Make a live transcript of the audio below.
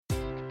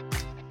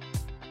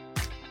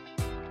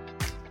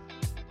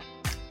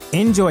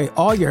Enjoy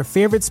all your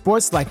favorite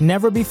sports like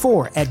never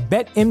before at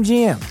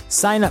BetMGM.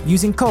 Sign up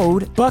using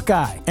code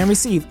Buckeye and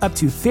receive up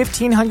to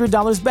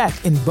 $1,500 back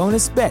in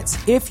bonus bets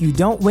if you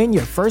don't win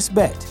your first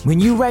bet. When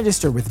you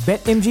register with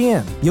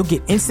BetMGM, you'll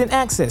get instant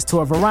access to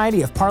a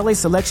variety of parlay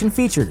selection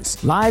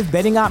features, live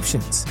betting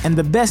options, and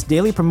the best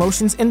daily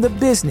promotions in the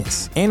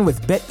business. And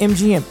with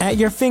BetMGM at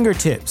your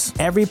fingertips,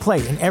 every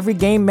play and every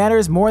game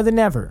matters more than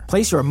ever.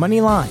 Place your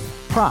money line,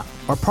 prop,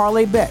 or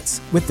parlay bets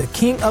with the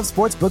king of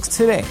sportsbooks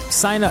today.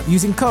 Sign up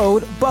using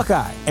code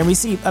Buckeye and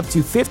receive up to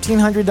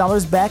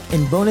 $1,500 back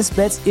in bonus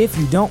bets if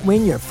you don't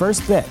win your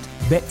first bet.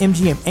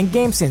 BetMGM and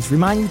GameSense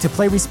remind you to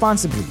play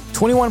responsibly.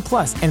 21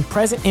 plus and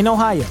present in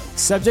Ohio,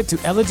 subject to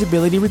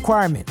eligibility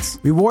requirements.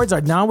 Rewards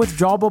are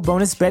non-withdrawable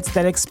bonus bets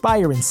that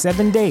expire in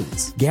 7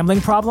 days. Gambling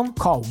problem?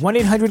 Call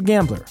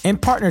 1-800-GAMBLER. In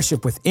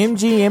partnership with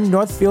MGM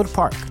Northfield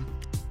Park.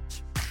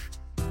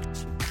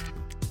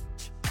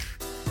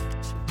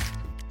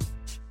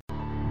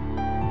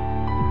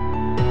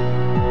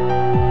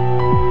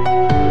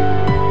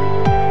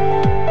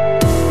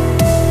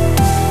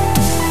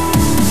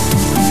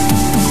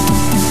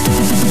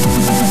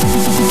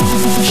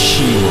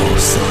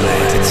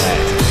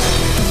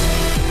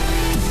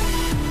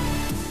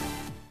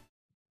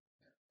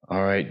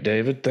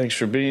 David, thanks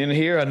for being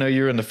here. I know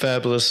you're in the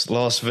fabulous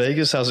Las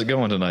Vegas. How's it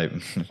going tonight?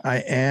 I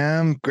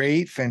am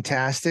great,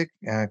 fantastic.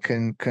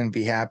 Couldn't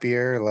be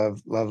happier.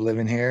 Love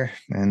living here,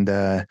 and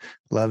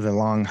love the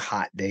long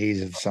hot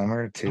days of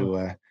summer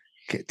to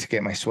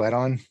get my sweat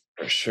on.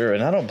 For sure,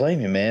 and I don't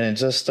blame you, man. And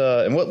just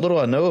and what little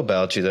I know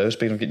about you, though,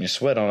 speaking of getting your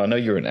sweat on, I know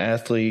you're an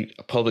athlete,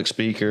 a public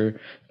speaker,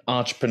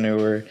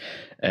 entrepreneur,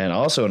 and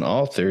also an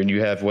author. And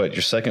you have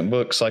your second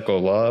book, Cycle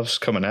of Lives,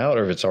 coming out,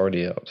 or if it's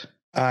already out?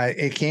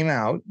 It came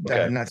out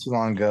not too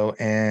long ago,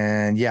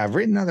 and yeah, I've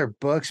written other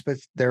books, but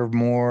they're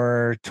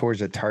more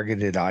towards a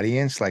targeted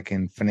audience, like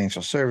in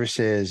financial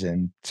services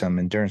and some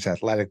endurance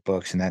athletic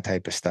books and that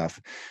type of stuff.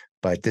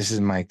 But this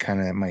is my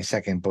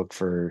second book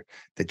for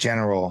the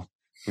general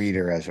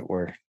reader, as it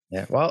were.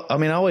 Yeah. Well, I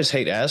mean, I always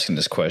hate asking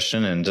this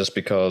question, and just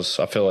because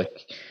I feel like,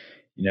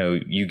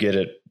 you get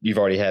it, you've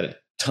already had it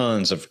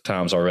tons of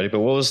times already, but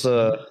what was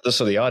just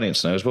so the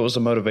audience knows, what was the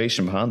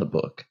motivation behind the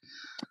book?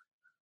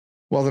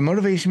 Well, the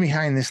motivation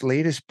behind this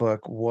latest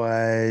book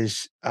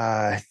was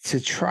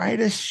to try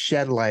to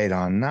shed light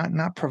on,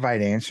 not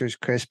provide answers,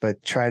 Chris,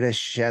 but try to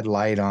shed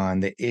light on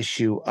the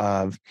issue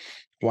of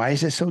why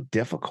is it so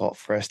difficult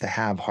for us to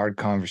have hard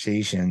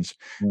conversations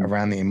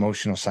around the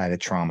emotional side of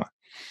trauma?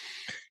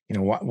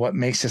 What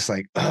makes us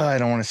like, I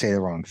don't want to say the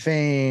wrong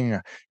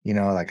thing.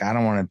 Like I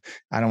don't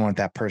want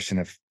that person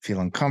to feel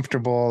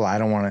uncomfortable. I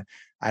don't want to,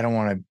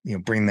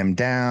 bring them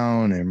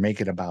down or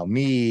make it about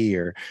me,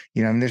 or,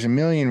 there's a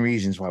million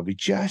reasons why we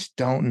just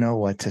don't know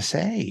what to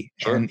say.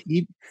 Sure. And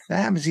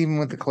that happens even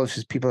with the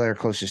closest people that are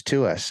closest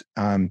to us.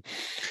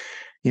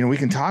 We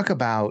can talk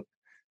about,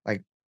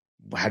 like,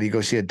 how do you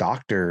go see a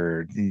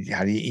doctor?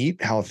 How do you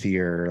eat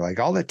healthier? Like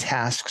all the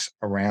tasks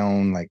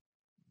around, like,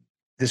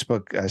 this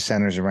book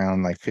centers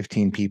around like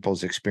 15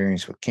 people's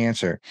experience with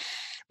cancer.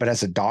 But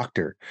as a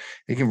doctor,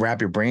 you can wrap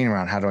your brain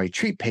around, how do I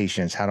treat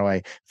patients? How do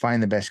I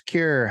find the best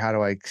cure? How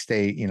do I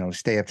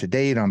stay up to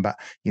date on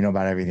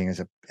about everything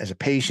as a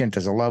patient,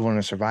 as a loved one,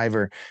 a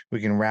survivor?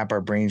 We can wrap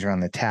our brains around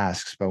the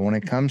tasks. But when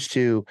it comes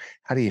to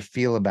how do you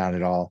feel about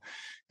it all,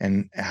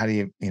 and how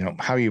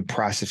are you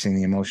processing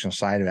the emotional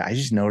side of it? I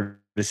just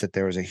noticed that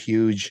there was a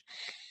huge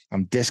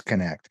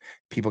disconnect.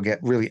 People get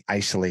really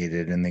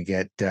isolated, and they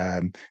get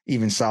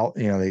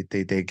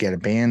they get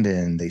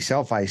abandoned, they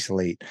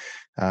self-isolate.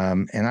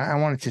 And I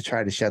wanted to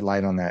try to shed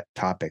light on that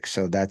topic.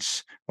 So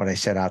that's what I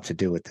set out to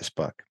do with this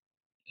book.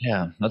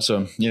 Yeah, that's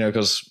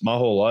because my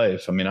whole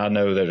life, I mean, I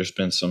know that there's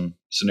been some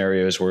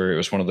scenarios where it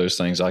was one of those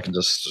things I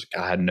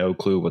had no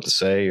clue what to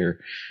say,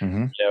 or,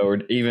 or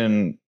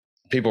even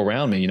people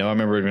around me. I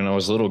remember when I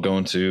was little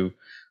going to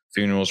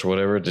funerals or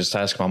whatever, just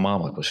ask my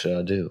mom, like, what should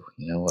I do?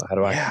 How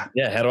do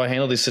I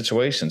handle these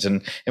situations?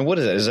 And what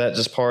is that? Is that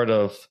just part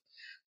of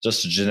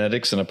just the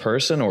genetics in a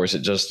person, or is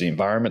it just the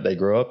environment they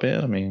grow up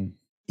in? I mean,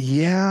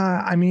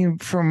 yeah,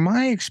 from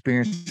my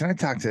experience, and I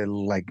talked to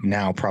like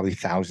now probably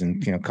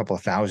a couple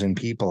of thousand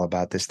people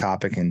about this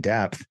topic in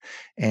depth.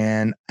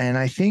 And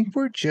I think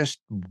we're just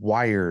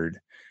wired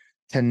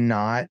to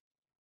not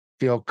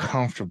feel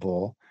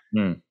comfortable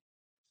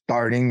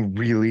starting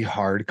really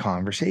hard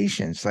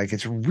conversations. Like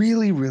it's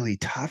really, really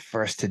tough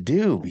for us to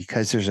do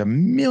because there's a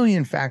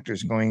million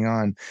factors going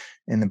on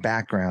in the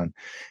background.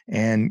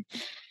 And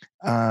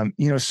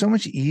so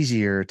much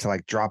easier to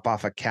like drop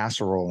off a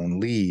casserole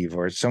and leave,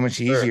 or it's so much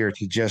easier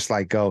to just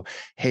like go,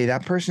 hey,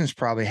 that person's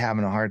probably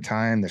having a hard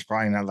time. There's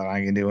probably nothing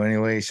I can do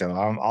anyway. So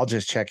I'll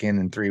just check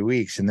in 3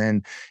 weeks. And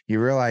then you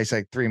realize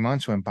like 3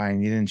 months went by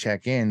and you didn't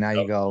check in. Now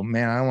you go,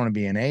 man, I don't want to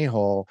be an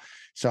a-hole.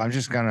 So I'm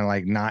just going to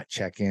like not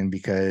check in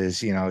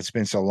because, it's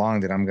been so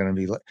long that I'm going to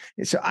be.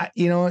 So,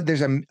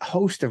 there's a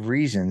host of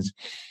reasons,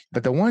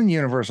 but the one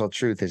universal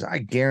truth is I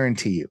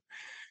guarantee you,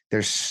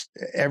 there's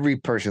every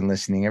person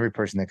listening, every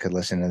person that could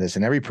listen to this,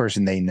 and every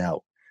person they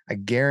know, I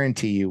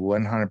guarantee you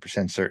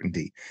 100%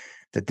 certainty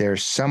that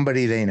there's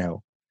somebody they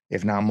know,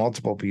 if not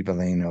multiple people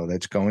they know,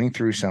 that's going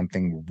through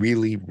something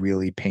really,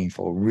 really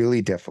painful,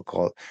 really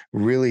difficult,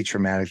 really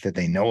traumatic that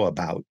they know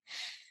about,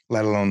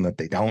 let alone that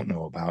they don't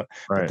know about,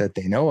 but that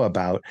they know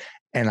about.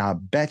 And I'll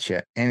bet you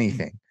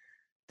anything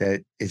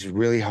that it's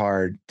really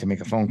hard to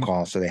make a phone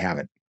call, so they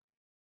haven't.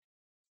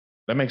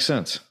 That makes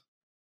sense.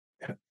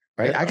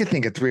 Right. Yeah. I could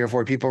think of 3 or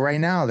 4 people right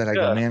now that I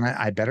go, man,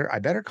 I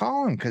better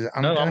call them, because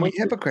I'm going to be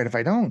a hypocrite if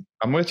I don't.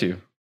 I'm with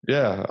you.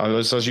 Yeah.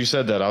 As you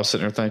said that, I was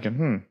sitting there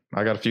thinking,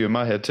 I got a few in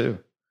my head too.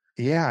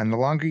 Yeah. And the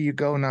longer you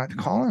go not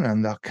calling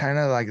them, the kind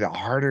of like the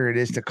harder it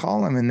is to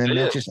call them. And then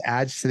that just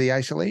adds to the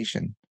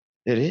isolation.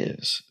 It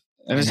is.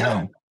 And it's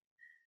man,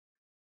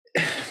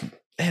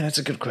 that's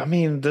a good, I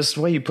mean, this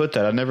way you put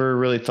that, I never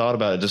really thought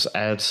about it. Just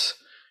adds,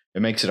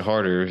 it makes it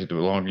harder the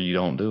longer you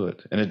don't do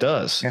it. And it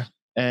does. Yeah.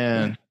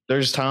 And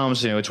there's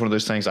times, it's one of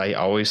those things I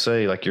always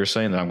say, like you're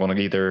saying, that I'm going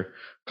to either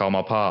call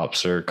my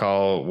pops or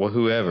call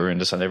whoever,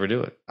 and I never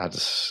do it. I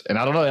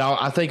don't know.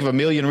 I think of a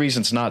million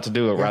reasons not to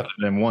do it rather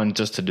than one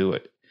just to do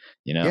it,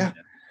 Yeah.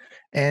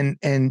 And,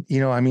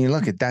 I mean,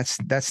 look,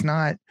 that's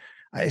not,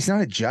 it's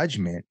not a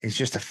judgment. It's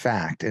just a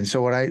fact. And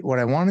so what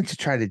I wanted to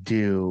try to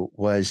do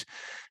was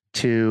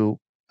to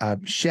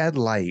shed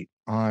light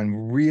on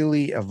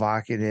really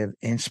evocative,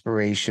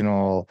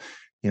 inspirational,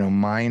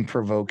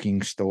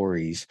 mind-provoking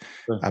stories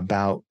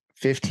about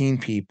 15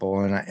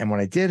 people. And what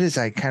I did is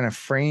I kind of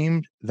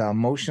framed the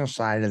emotional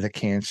side of the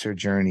cancer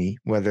journey,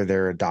 whether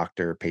they're a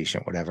doctor or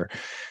patient, whatever.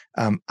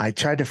 I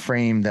tried to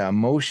frame the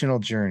emotional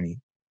journey,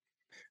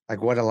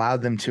 like what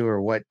allowed them to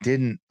or what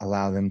didn't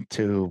allow them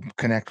to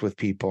connect with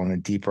people on a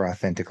deeper,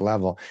 authentic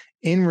level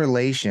in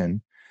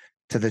relation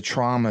to the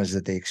traumas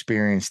that they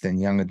experienced in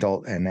young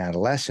adult and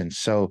adolescence.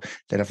 So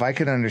that if I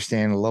could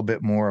understand a little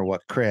bit more of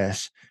what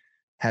Chris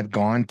had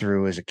gone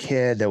through as a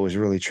kid that was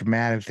really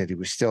traumatic, that he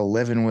was still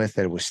living with,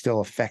 that it was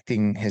still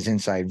affecting his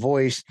inside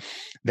voice,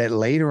 that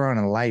later on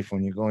in life,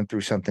 when you're going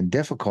through something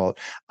difficult,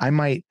 I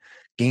might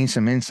gain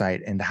some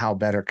insight into how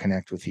better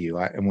connect with you.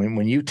 And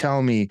when you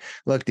tell me,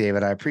 look,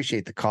 David, I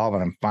appreciate the call,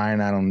 but I'm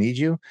fine. I don't need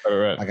you. All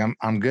right. Like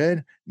I'm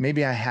good.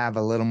 Maybe I have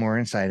a little more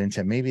insight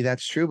into maybe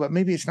that's true, but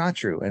maybe it's not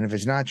true. And if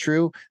it's not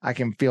true, I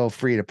can feel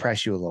free to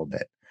press you a little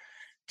bit,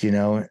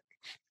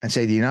 and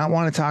say, do you not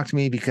want to talk to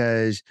me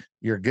because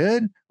you're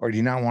good? Or do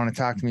you not want to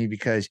talk to me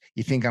because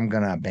you think I'm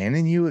going to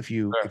abandon you if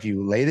you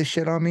lay this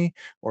shit on me?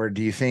 Or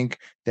do you think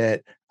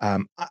that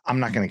I'm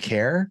not going to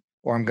care,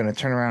 or I'm going to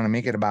turn around and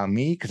make it about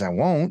me? Because I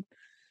won't.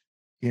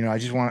 I'm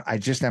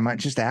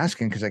just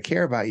asking because I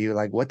care about you.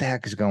 Like, what the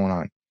heck is going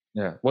on?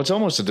 Yeah. Well, it's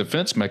almost a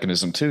defense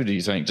mechanism too. Do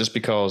you think just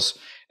because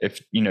if,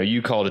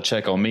 you call to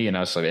check on me and I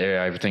was like, hey,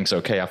 everything's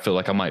okay, I feel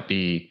like I might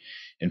be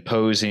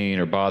imposing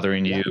or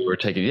bothering you or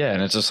taking,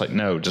 and it's just like,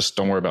 no, just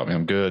don't worry about me.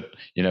 I'm good.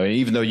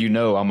 Even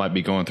though, I might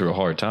be going through a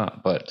hard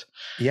time, but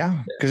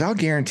because I'll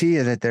guarantee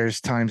you that there's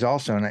times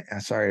also, and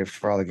I'm sorry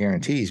for all the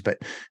guarantees, but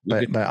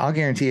I'll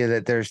guarantee you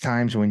that there's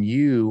times when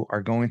you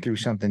are going through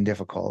something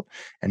difficult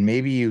and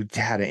maybe you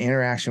had an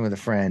interaction with a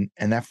friend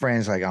and that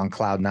friend's like on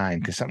cloud 9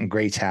 because something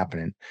great's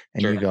happening.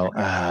 And you go,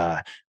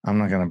 I'm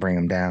not going to bring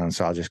them down.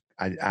 So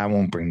I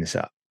won't bring this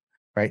up.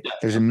 Right.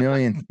 There's a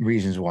million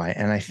reasons why.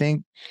 And I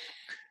think,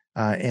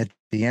 at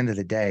the end of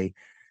the day,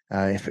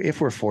 if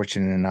we're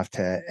fortunate enough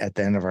to, at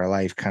the end of our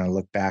life, kind of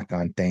look back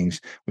on things,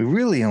 we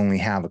really only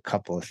have a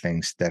couple of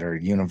things that are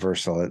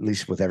universal, at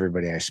least with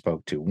everybody I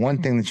spoke to.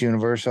 One thing that's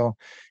universal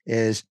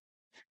is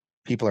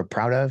people are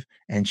proud of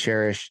and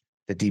cherish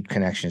the deep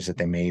connections that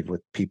they made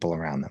with people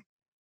around them.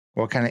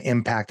 What kind of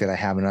impact did I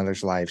have in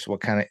others' lives?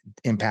 What kind of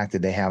impact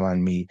did they have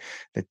on me?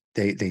 That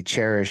they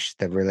cherish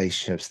the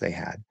relationships they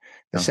had.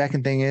 The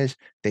second thing is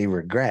they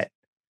regret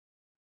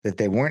that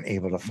they weren't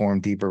able to form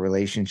deeper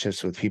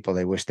relationships with people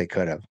they wish they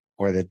could have,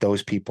 or that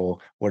those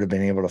people would have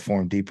been able to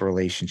form deeper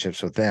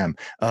relationships with them.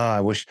 I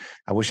wish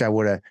I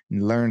would have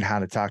learned how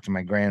to talk to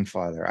my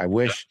grandfather. I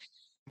wish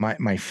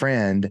my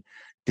friend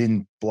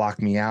didn't block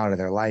me out of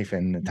their life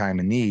in the time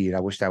of need. I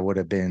wish I would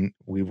have been,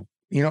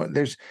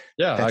 there's,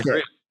 I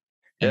agree.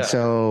 And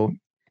so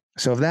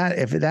if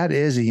that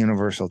is a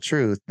universal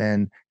truth,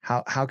 then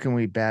how can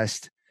we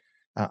best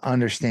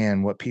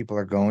understand what people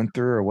are going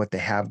through or what they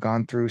have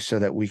gone through so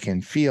that we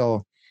can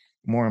feel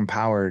more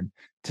empowered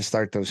to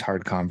start those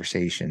hard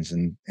conversations.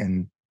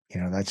 And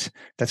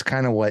that's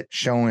kind of what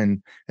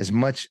showing as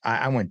much.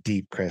 I went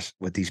deep, Chris,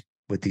 with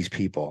these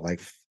people,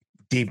 like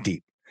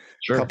deep,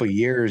 Sure. A couple of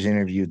years,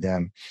 interviewed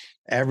them.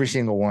 Every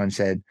single one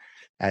said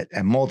at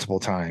multiple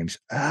times,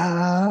 all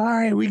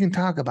right, we can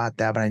talk about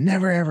that, but I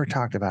never, ever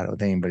talked about it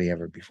with anybody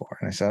ever before.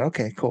 And I said,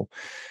 okay, cool.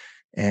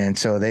 And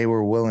so they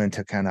were willing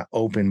to kind of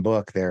open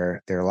book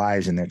their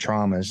lives and their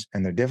traumas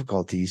and their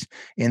difficulties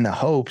in the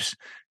hopes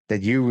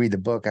that you read the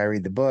book, I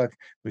read the book,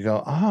 we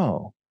go,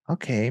 oh,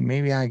 okay,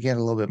 maybe I get a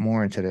little bit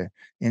more into the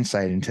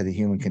insight into the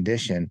human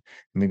condition.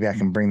 Maybe I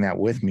can bring that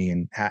with me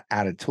and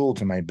add a tool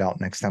to my belt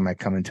next time I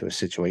come into a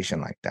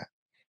situation like that.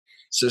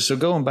 So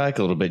going back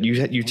a little bit,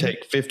 you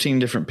take 15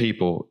 different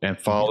people and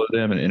follow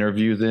them and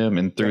interview them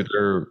and through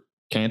their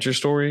cancer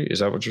story. Is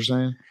that what you're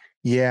saying?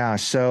 Yeah.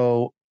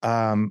 So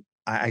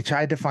I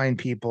tried to find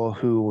people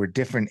who were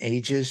different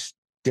ages,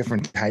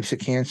 different types of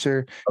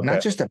cancer, Okay.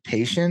 not just a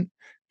patient,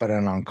 but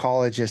an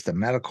oncologist, a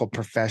medical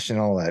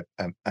professional,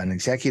 an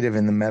executive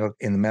in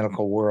the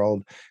medical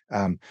world,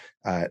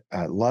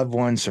 loved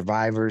ones,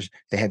 survivors.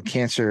 They had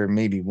cancer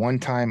maybe one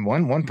time.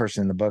 One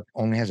person in the book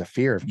only has a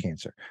fear of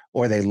cancer,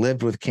 or they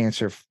lived with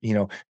cancer,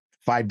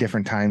 5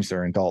 different times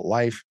their adult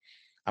life.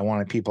 I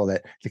wanted people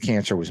that the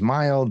cancer was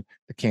mild,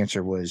 the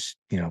cancer was,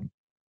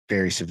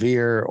 very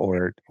severe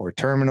or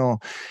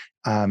terminal.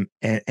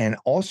 And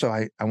also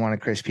I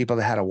wanted, Chris, people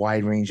that had a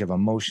wide range of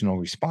emotional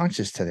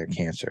responses to their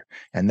cancer.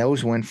 And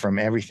those went from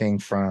everything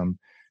from,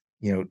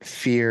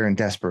 fear and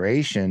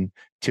desperation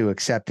to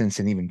acceptance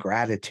and even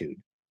gratitude.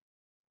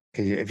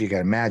 Because if you can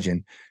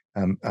imagine,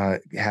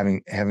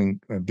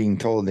 being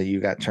told that you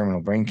got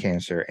terminal brain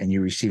cancer and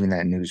you receiving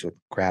that news with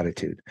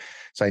gratitude.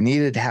 So I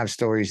needed to have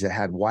stories that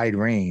had wide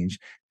range,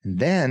 and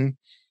then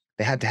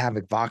they had to have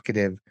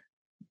evocative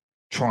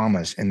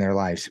traumas in their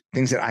lives,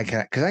 things that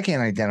because I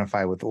can't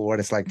identify with what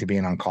it's like to be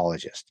an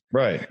oncologist,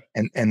 Right.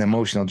 and the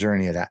emotional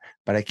journey of that.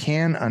 But I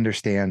can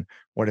understand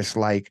what it's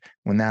like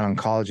when that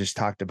oncologist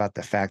talked about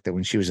the fact that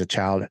when she was a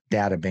child,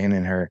 dad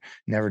abandoned her,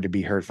 never to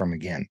be heard from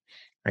again.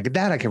 Like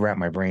that, I could wrap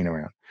my brain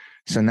around.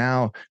 So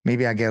now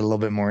maybe I get a little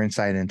bit more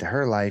insight into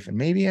her life, and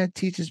maybe it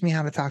teaches me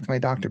how to talk to my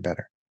doctor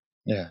better.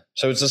 Yeah.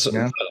 So it's just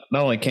not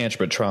only cancer,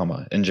 but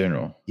trauma in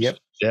general. Yep.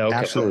 Yeah. Okay.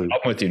 Absolutely. I'm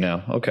with you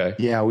now. Okay.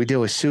 Yeah. We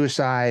deal with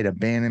suicide,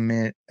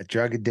 abandonment,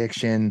 drug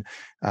addiction,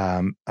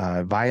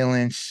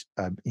 violence,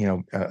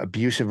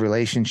 abusive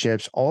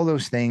relationships, all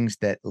those things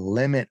that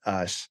limit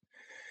us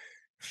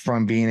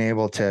from being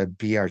able to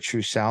be our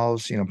true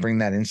selves, bring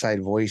that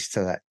inside voice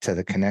to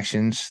the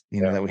connections,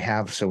 that we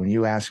have. So when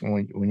you ask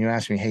me,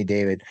 hey,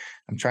 David,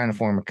 I'm trying to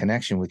form a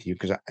connection with you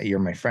because you're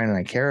my friend and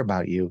I care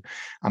about you.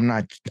 I'm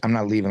not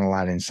leaving a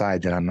lot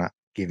inside that I'm not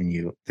giving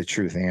you the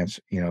truth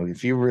answer.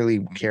 If you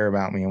really care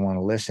about me and want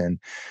to listen,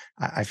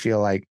 I feel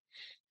like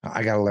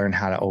I got to learn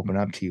how to open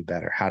up to you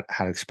better, how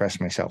to express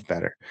myself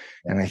better.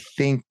 And I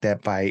think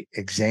that by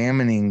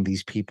examining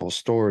these people's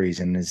stories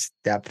in this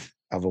depth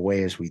of a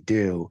way as we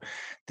do,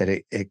 that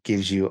it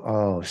gives you,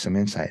 some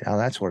insight. Oh,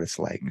 that's what it's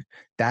like.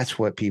 That's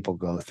what people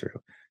go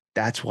through.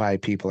 That's why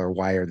people are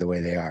wired the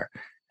way they are.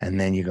 And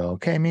then you go,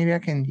 okay, maybe I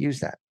can use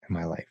that in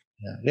my life.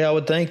 Yeah. I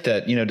would think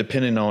that,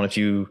 depending on if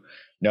you've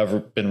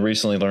been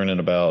recently learning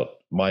about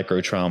micro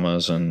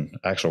traumas and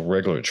actual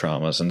regular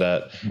traumas, and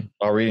that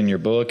while reading your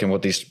book and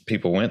what these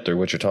people went through,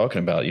 what you're talking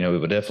about, it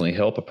would definitely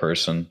help a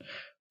person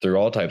through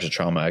all types of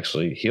trauma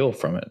actually heal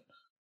from it.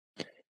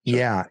 So,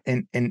 yeah.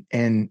 And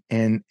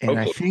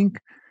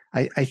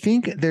I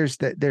think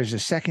there's a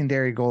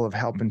secondary goal of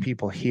helping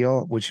people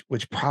heal,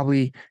 which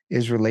probably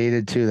is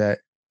related to that,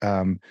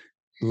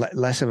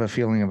 less of a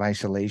feeling of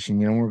isolation.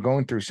 We're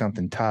going through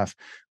something tough.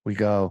 We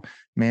go,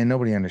 man,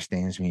 nobody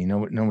understands me.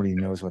 Nobody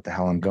knows what the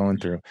hell I'm going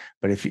through.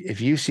 But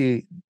if you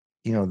see,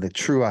 the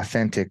true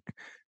authentic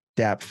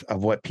depth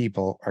of what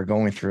people are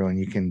going through, and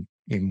you can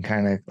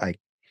kind of like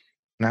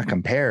not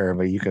compare,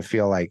 but you can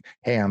feel like,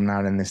 hey, I'm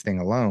not in this thing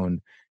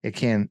alone. It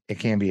can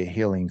be a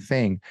healing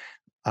thing.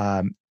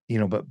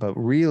 But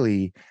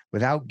really,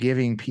 without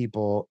giving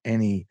people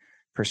any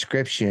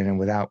prescription and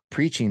without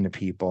preaching to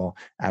people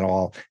at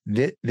all,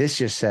 this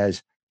just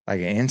says like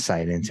an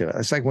insight into it.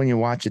 It's like when you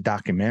watch a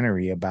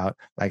documentary about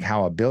like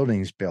how a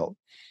building's built.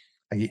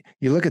 Like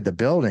you look at the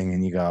building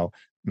and you go,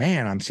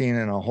 man, I'm seeing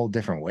it in a whole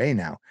different way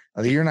now.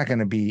 You're not going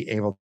to be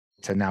able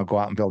to now go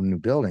out and build a new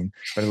building,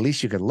 but at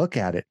least you could look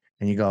at it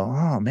and you go,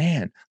 oh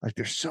man, like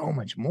there's so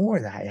much more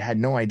that I had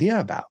no idea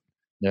about.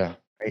 Yeah.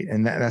 Right.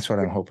 And that's what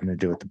I'm hoping to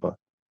do with the book.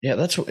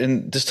 Yeah,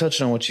 and just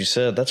touching on what you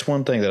said, that's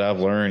one thing that I've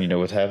learned,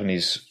 with having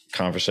these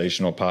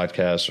conversational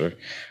podcasts or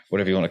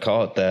whatever you want to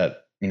call it,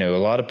 that, a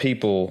lot of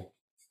people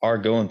are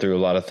going through a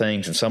lot of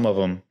things, and some of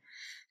them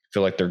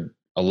feel like they're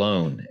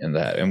alone in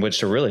that, in which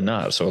they're really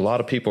not. So a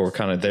lot of people are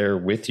kind of there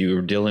with you,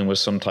 or dealing with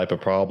some type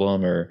of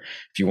problem, or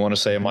if you want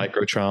to say a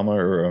micro trauma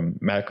or a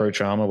macro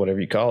trauma, whatever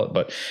you call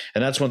it.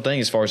 And that's one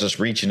thing as far as us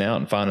reaching out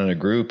and finding a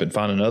group and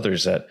finding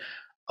others that,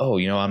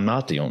 I'm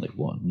not the only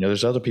one.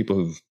 There's other people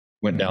who've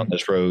went down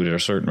this road, or a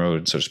certain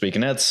road, so to speak.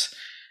 And that's,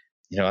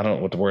 I don't know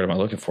what the word am I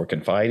looking for,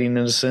 confiding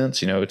in a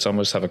sense, it's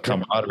almost have a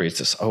camaraderie. It's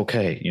just,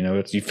 okay.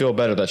 You feel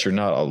better that you're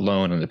not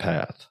alone in the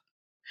path.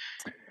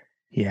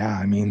 Yeah.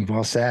 I mean,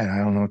 well said. I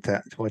don't know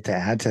what to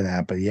add to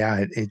that, but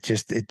yeah,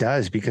 it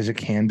does, because it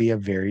can be a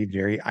very,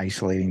 very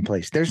isolating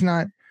place. There's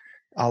not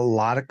a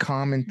lot of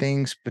common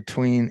things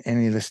between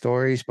any of the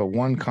stories, but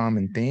one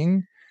common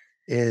thing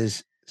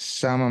is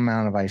some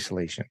amount of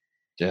isolation.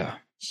 Yeah.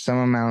 Some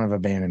amount of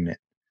abandonment.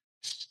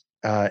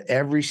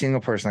 Every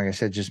single person, like I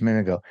said just a minute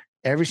ago,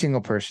 every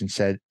single person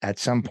said at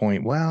some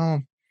point,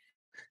 well,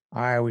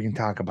 all right, we can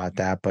talk about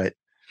that, but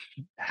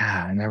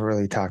I never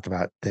really talked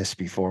about this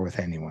before with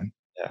anyone.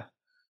 Yeah.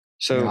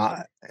 So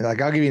I'll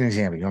give you an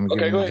example. You want me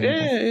to give you an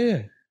example?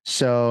 Yeah.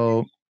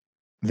 So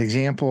the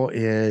example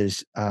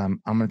is, I'm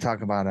going to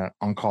talk about an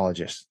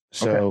oncologist.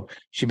 So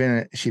she'd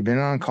been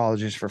an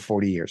oncologist for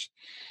 40 years,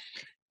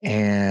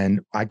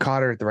 and I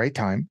caught her at the right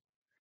time.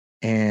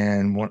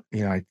 And one,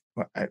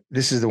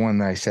 this is the one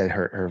that I said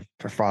her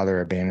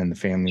father abandoned the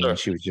family when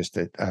she was just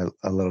a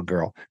little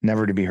girl,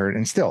 never to be heard,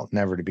 and still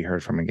never to be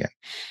heard from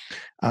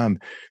again.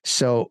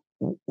 So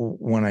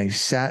when I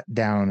sat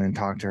down and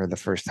talked to her the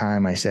first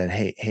time, I said,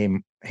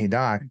 hey,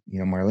 doc,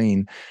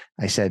 Marlene,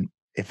 I said,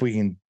 if we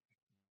can,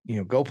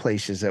 go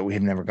places that we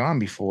have never gone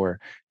before,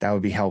 that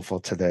would be helpful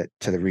to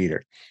the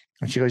reader.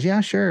 And she goes,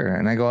 yeah, sure.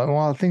 And I go,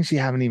 well, things you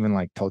haven't even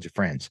like told your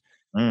friends.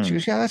 She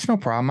goes, yeah, that's no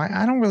problem.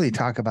 I don't really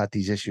talk about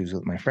these issues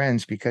with my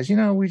friends because,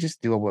 we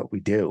just do what we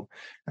do.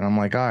 And I'm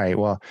like, all right,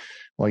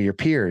 well, your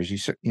peers,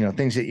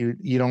 things that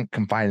you don't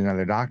confide in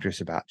other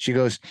doctors about. She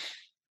goes,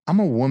 I'm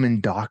a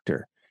woman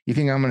doctor. You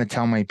think I'm going to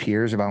tell my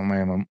peers about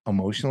my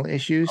emotional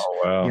issues?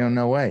 Oh, wow.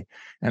 No way.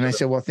 And I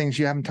said, well, things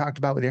you haven't talked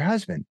about with your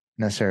husband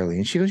necessarily.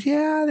 And she goes,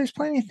 yeah, there's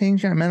plenty of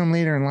things. I met him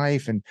later in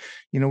life. And,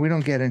 we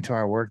don't get into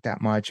our work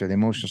that much or the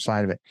emotional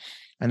side of it.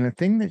 And the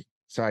thing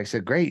so I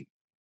said, great.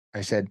 I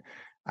said,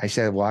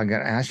 well, I'm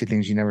going to ask you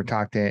things you never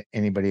talked to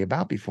anybody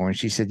about before. And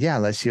she said, yeah,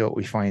 let's see what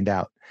we find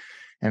out.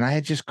 And I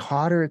had just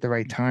caught her at the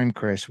right time,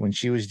 Chris, when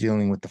she was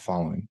dealing with the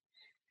following.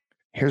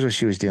 Here's what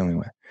she was dealing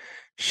with.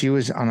 She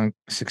was on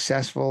a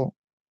successful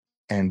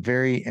and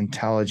very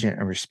intelligent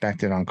and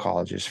respected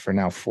oncologist for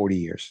now 40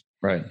 years.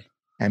 Right.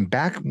 And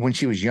back when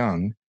she was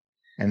young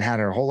and had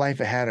her whole life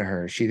ahead of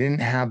her, she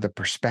didn't have the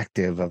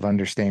perspective of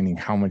understanding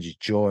how much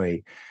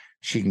joy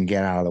she can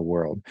get out of the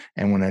world.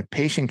 And when a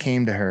patient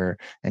came to her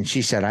and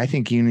she said, I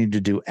think you need to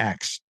do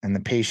X. And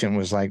the patient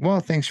was like, well,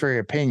 thanks for your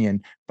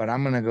opinion, but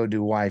I'm going to go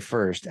do Y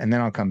first. And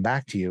then I'll come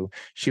back to you.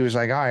 She was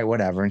like, all right,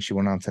 whatever. And she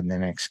went on to the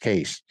next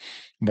case.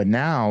 But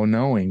now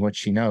knowing what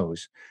she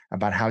knows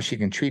about how she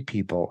can treat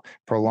people,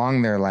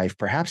 prolong their life,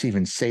 perhaps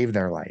even save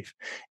their life.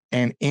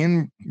 And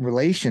in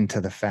relation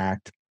to the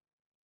fact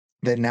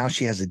that now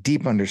she has a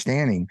deep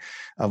understanding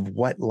of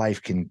what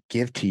life can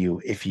give to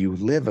you if you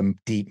live a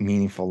deep,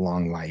 meaningful,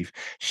 long life.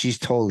 She's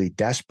totally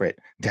desperate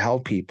to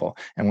help people.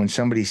 And when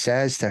somebody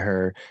says to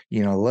her,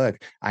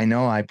 look, I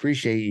know I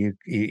appreciate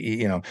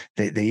you,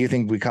 that you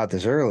think we caught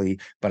this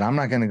early, but I'm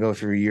not going to go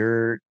through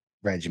your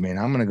regimen.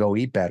 I'm going to go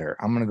eat better.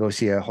 I'm going to go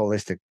see a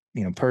holistic,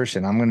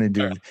 person. I'm going to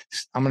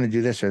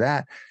do this or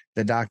that.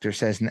 The doctor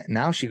says,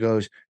 now she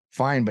goes,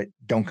 fine, but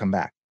don't come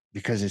back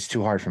because it's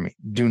too hard for me.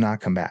 Do not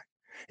come back.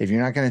 If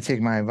you're not going to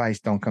take my advice,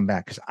 don't come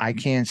back because I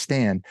can't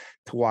stand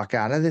to walk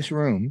out of this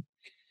room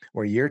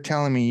where you're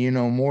telling me you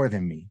know more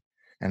than me.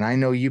 And I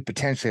know you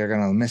potentially are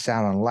going to miss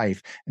out on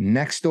life.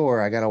 Next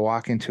door, I got to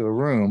walk into a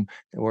room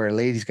where a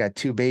lady's got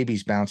 2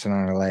 babies bouncing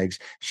on her legs.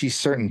 She's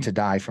certain to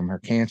die from her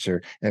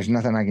cancer. There's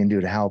nothing I can do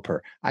to help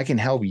her. I can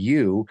help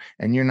you,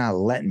 and you're not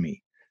letting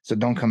me. So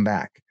don't come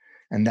back.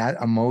 And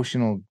that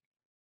emotional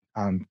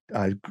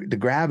the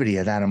gravity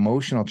of that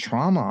emotional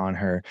trauma on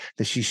her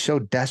that she so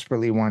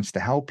desperately wants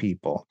to help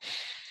people.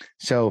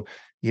 So,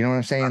 you know what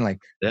I'm saying? Like,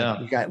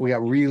 yeah, we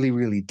got really,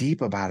 really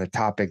deep about a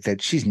topic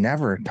that she's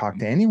never talked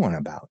to anyone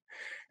about.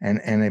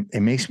 And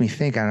it makes me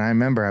think, and I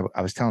remember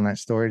I was telling that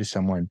story to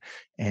someone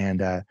and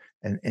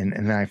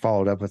then I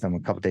followed up with them a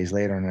couple of days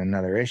later on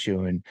another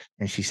issue. And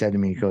she said to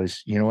me,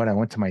 goes, you know what? I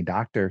went to my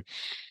doctor.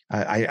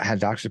 I had a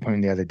doctor's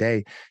appointment the other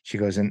day. She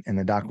goes, and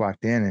the doc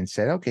walked in and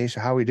said, okay, so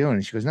how are we doing?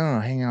 And she goes, no,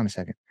 hang on a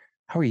second.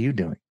 How are you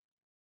doing?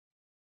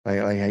 Like,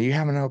 are you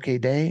having an okay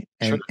day?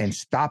 And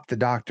stopped the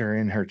doctor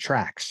in her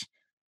tracks.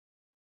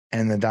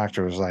 And the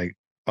doctor was like,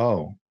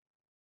 oh,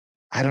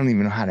 I don't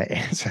even know how to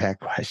answer that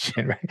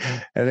question.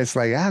 Right. And it's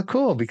like,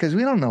 cool. Because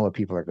we don't know what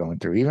people are going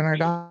through, even our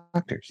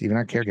doctors, even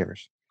our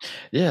caregivers.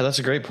 Yeah, that's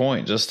a great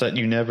point. Just that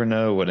you never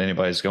know what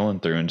anybody's going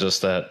through. And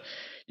just that,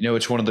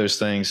 it's one of those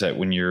things that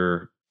when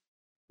you're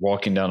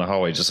walking down the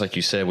hallway, just like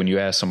you said, when you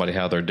ask somebody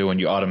how they're doing,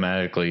 you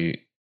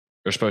automatically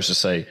are supposed to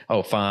say,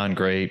 oh, fine,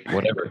 great,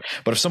 whatever.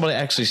 But if somebody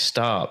actually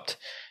stopped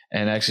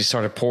and actually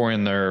started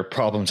pouring their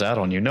problems out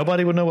on you,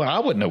 nobody would know. I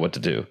wouldn't know what to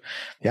do.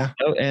 Yeah.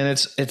 And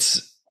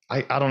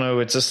I don't know.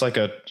 It's just like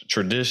a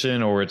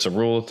tradition or it's a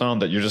rule of thumb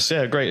that you're just,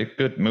 yeah, great,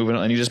 good, moving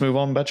on. And you just move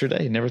on about your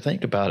day. Never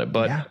think about it.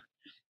 But,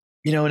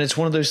 and it's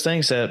one of those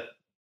things that,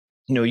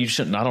 you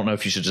shouldn't, I don't know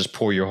if you should just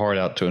pour your heart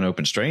out to an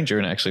open stranger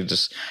and actually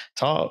just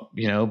talk,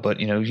 but,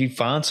 you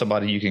find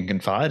somebody you can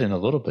confide in a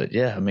little bit.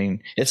 Yeah. I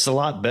mean, it's a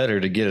lot better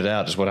to get it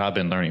out is what I've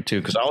been learning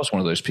too. Cause I was one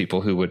of those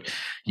people who would,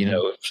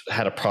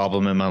 had a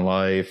problem in my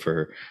life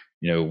or,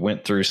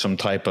 went through some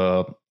type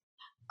of,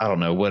 I don't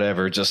know,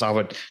 whatever, I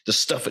would just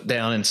stuff it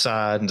down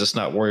inside and just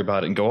not worry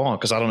about it and go on.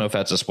 Cause I don't know if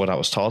that's just what I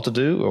was taught to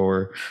do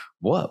or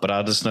what, but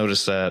I just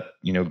noticed that,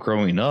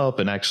 growing up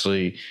and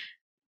actually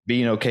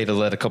being okay to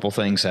let a couple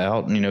things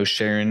out,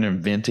 sharing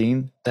and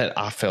venting, that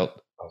I felt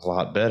a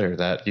lot better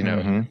that,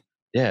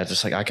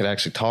 just like I could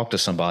actually talk to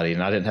somebody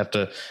and I didn't have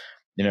to,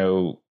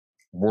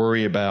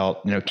 worry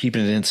about,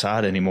 keeping it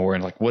inside anymore.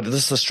 And like, what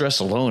this the stress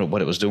alone of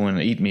what it was doing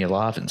to eat me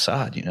alive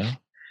inside,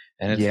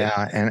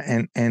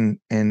 And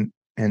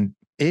and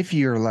if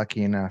you're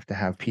lucky enough to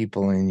have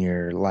people in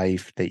your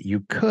life that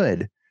you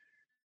could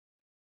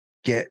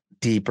get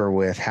deeper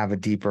with, have a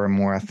deeper and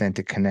more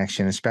authentic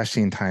connection,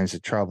 especially in times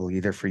of trouble,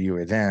 either for you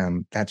or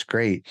them, that's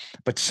great.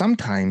 But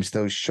sometimes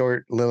those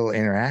short little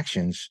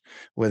interactions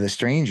with a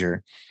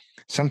stranger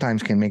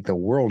sometimes can make the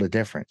world of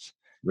difference.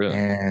 Really?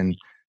 And,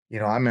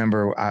 I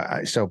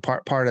remember, so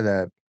part of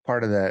the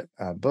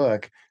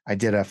book, I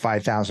did a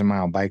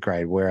 5,000-mile bike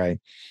ride where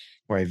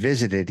I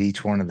visited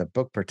each one of the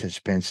book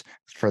participants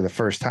for the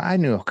first time. I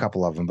knew a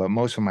couple of them, but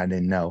most of them I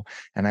didn't know.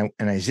 And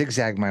I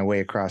zigzagged my way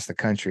across the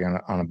country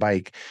on a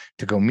bike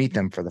to go meet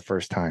them for the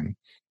first time.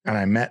 And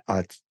I met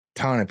a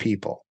ton of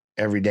people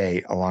every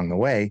day along the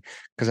way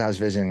because I was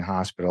visiting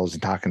hospitals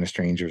and talking to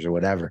strangers or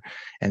whatever.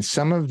 And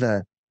some of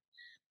the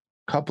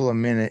couple of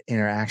minute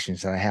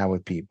interactions that I have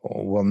with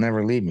people will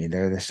never leave me.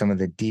 They're some of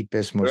the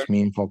deepest, most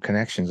meaningful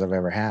connections I've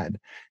ever had.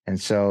 And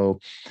so,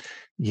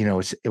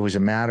 it was a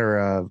matter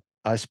of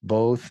us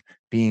both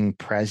being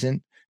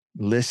present,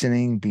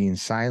 listening, being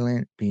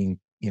silent, being,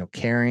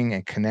 caring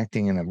and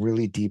connecting in a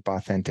really deep,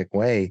 authentic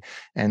way.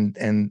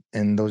 And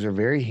those are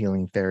very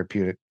healing,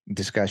 therapeutic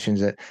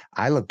discussions that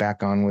I look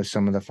back on with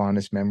some of the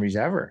fondest memories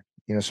ever.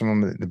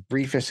 Some of the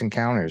briefest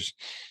encounters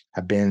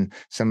have been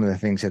some of the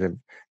things that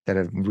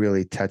have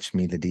really touched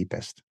me the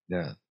deepest.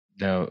 Yeah.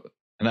 No,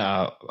 and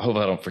I hope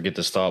I don't forget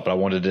this thought, but I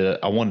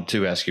wanted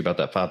to ask you about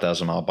that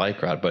 5,000-mile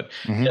bike ride. But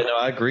yeah, no,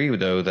 I agree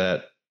though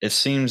that it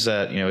seems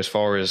that, as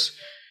far as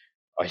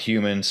a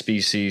human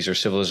species or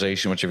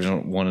civilization, whichever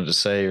you wanted to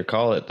say or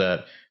call it,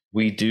 that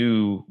we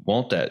do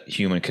want that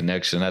human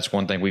connection. That's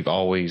one thing we've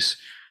always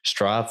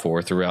strive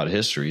for throughout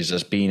history, is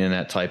just being in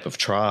that type of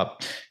tribe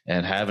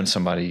and having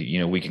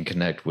somebody, we can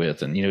connect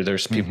with. And,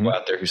 there's people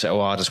out there who say,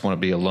 oh, I just want to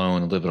be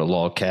alone and live in a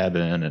log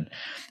cabin.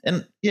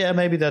 And yeah,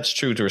 maybe that's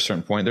true to a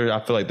certain point.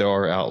 I feel like there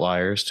are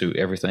outliers to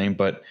everything,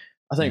 but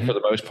I think for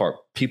the most part,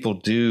 people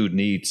do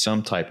need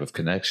some type of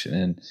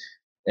connection.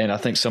 And I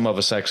think some of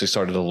us actually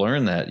started to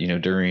learn that,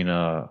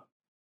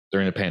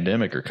 during the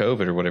pandemic or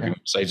COVID or whatever you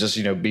want to say,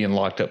 just, being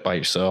locked up by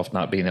yourself,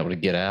 not being able to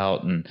get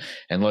out. And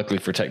luckily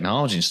for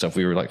technology and stuff,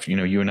 we were like,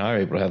 you and I are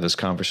able to have this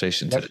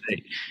conversation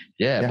today.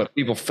 Yeah. But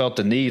people felt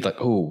the need,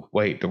 like, oh,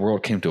 wait, the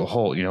world came to a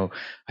halt.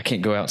 I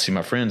can't go out and see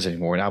my friends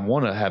anymore. And I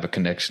want to have a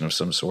connection of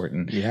some sort.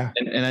 And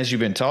as you've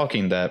been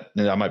talking that,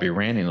 and I might be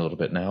ranting a little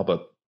bit now,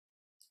 but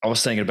I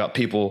was thinking about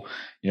people,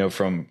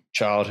 from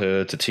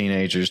childhood to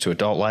teenagers to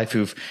adult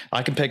life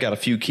I can pick out a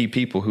few key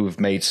people who have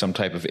made some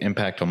type of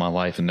impact on my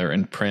life, and they're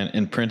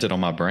imprinted on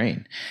my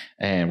brain.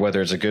 And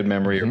whether it's a good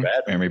memory or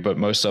bad memory, but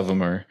most of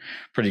them are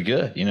pretty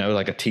good,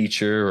 like a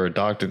teacher or a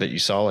doctor that you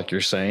saw, like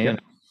you're saying,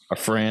 a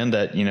friend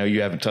that,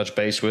 you haven't touched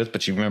base with,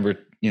 but you remember,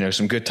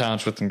 some good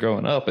times with them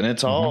growing up. And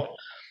it's all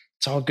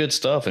good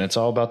stuff. And it's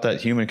all about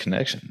that human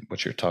connection,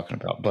 what you're talking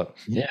about. But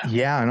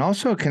yeah. And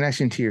also a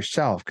connection to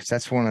yourself, because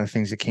that's one of the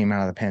things that came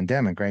out of the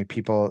pandemic, right?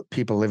 People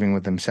living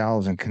with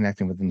themselves and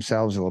connecting with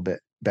themselves a little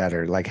bit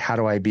better. Like, how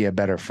do I be a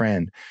better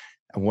friend?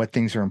 What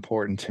things are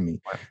important to me?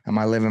 Am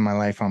I living my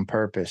life on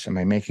purpose? Am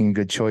I making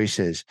good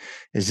choices?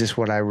 Is this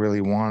what I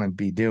really want to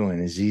be doing?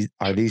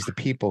 Are these the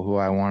people who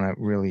I want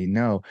to really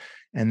know?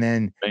 And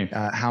then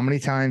how many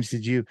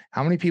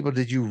people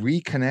did you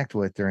reconnect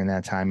with during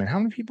that time? And how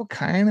many people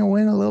kind of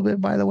went a little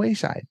bit by the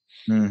wayside?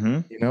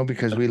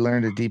 Because we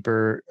learned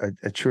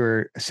a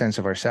truer sense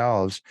of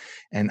ourselves.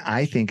 And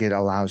I think it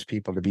allows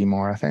people to be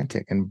more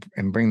authentic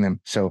and bring them.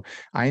 So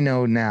I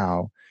know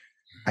now,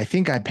 I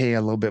think I pay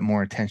a little bit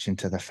more attention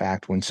to the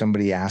fact when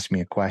somebody asks me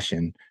a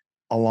question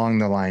along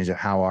the lines of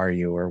how are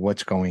you or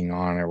what's going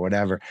on or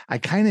whatever. I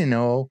kind of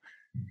know,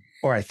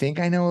 or I think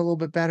I know a little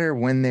bit better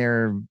when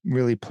they're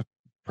really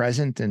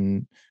present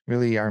and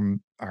really are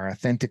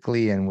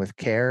authentically and with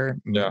care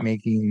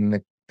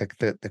making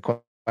the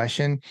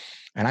question.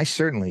 And I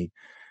certainly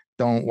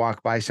don't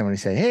walk by somebody and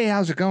say, hey,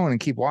 how's it going? And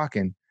keep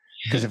walking.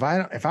 Because if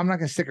I'm not going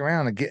to stick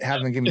around and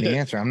have them give me the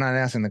answer, I'm not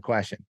asking the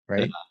question.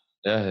 Right.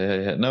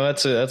 Yeah. No,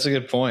 that's a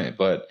good point.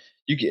 But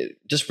you get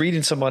just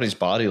reading somebody's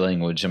body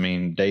language. I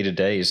mean, day to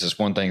day is just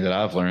one thing that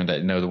I've learned,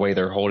 that, the way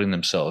they're holding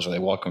themselves, are they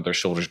walking with their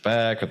shoulders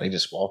back? Are they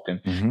just walking?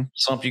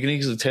 Something you can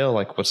easily tell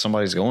like what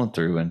somebody's going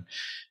through.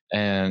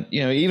 And,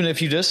 even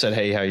if you just said,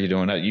 hey, how you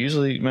doing?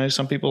 Usually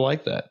some people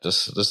like that,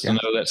 just to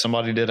know that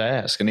somebody did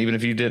ask. And even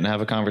if you didn't have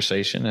a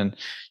conversation, and,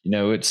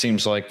 it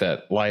seems like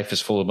that life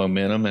is full of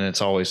momentum, and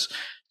it's always,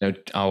 oh,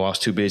 I was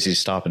too busy to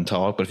stop and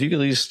talk. But if you could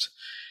at least,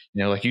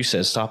 like you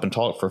said, stop and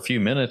talk for a few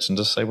minutes and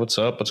just say, what's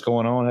up? What's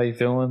going on? How you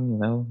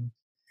feeling?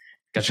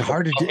 It's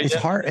hard to do. It's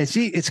hard.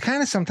 It's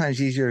kind of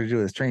sometimes easier to do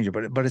with a stranger,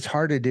 but it's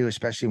hard to do,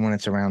 especially when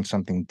it's around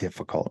something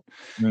difficult.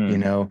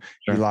 Sure.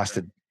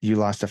 You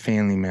lost a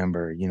family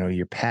member,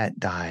 your pet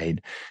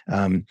died.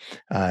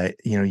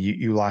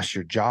 You lost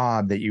your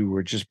job that you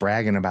were just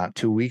bragging about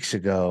 2 weeks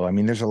ago. I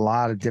mean, there's a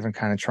lot of different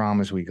kind of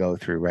traumas we go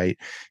through. Right.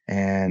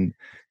 And,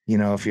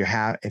 if you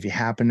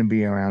happen to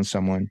be around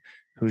someone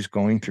who's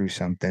going through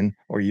something,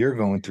 or you're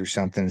going through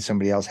something and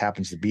somebody else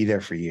happens to be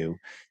there for you,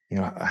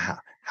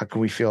 how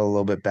can we feel a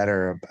little bit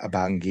better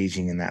about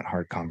engaging in that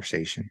hard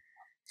conversation?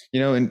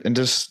 And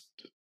just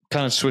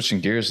kind of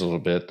switching gears a little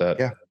bit,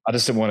 that I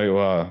just didn't want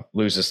to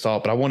lose this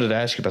thought, but I wanted to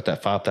ask you about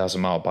that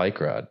 5,000 mile bike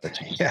ride that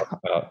you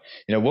talked about.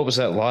 What was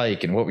that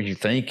like, and what were you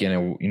thinking,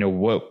 and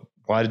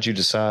why did you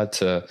decide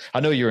to? I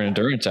know you're an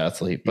endurance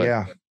athlete,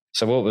 but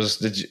so what was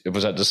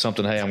that just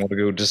something? Hey, I'm going to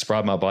go just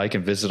ride my bike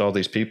and visit all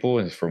these people,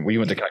 and we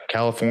went to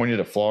California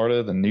to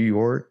Florida, then New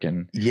York,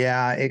 and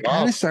it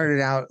kind of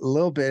started out a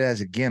little bit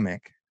as a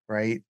gimmick,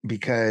 right?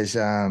 Because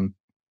I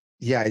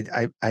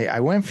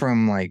went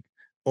from like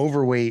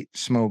overweight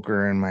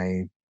smoker in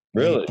my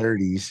late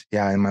 30s.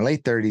 Yeah, in my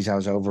late 30s, I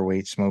was an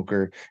overweight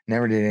smoker.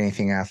 Never did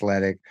anything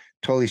athletic.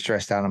 Totally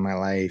stressed out in my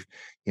life.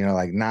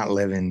 Like not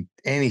living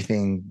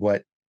anything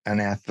what an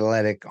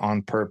athletic,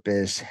 on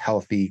purpose,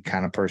 healthy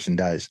kind of person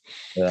does.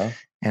 Yeah.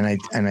 And I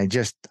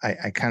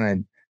kind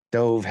of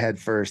dove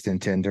headfirst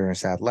into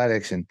endurance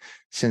athletics, and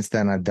since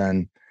then I've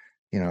done,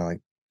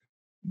 like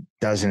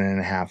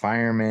 12.5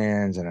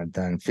 Ironmans, and I've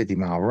done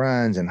 50-mile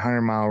runs and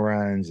 100-mile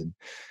runs, and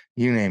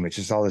you name it,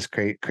 just all this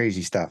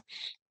crazy stuff.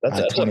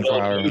 That's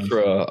 24-hour for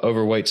an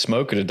overweight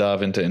smoker to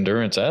dive into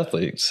endurance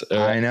athletes.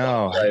 I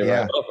know.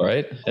 Yeah.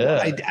 Right.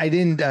 Yeah. I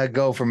didn't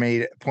go from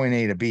point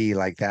A to B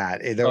like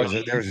that. There was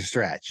a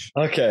stretch.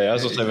 Okay. I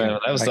was going to say, man,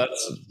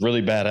 that's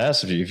really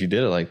badass of you if you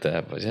did it like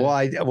that. But yeah.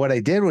 Well, what I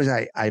did was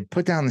I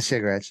put down the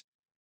cigarettes.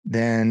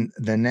 Then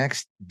the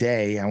next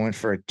day I went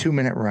for a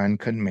 2-minute run,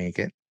 couldn't make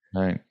it.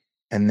 Right.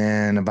 And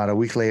then about a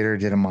week later,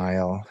 did a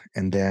mile.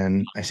 And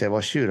then I said, well,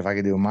 shoot, if I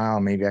could do a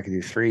mile, maybe I could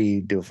do 3,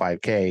 do a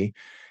 5K.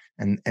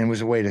 And it was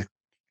a way to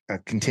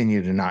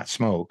continue to not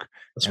smoke.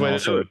 That's the way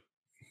to do it.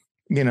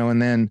 And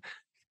then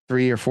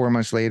 3 or 4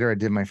 months later, I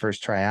did my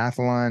first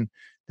triathlon.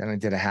 Then I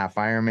did a half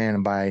Ironman.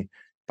 And by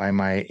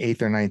my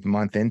 8th or 9th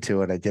month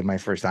into it, I did my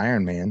first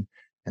Ironman.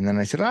 And then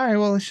I said, all right,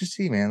 well, let's just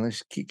see, man.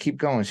 Let's keep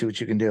going, see what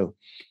you can do.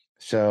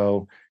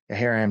 So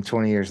here I am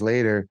 20 years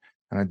later,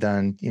 and I've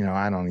done,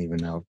 I don't even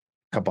know,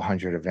 a couple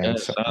hundred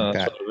events. Like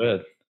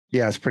that.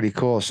 Yeah, it's pretty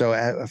cool.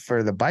 So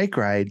for the bike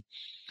ride,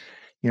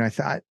 I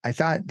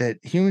thought that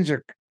humans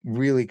are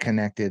really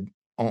connected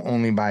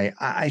only by,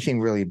 I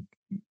think really,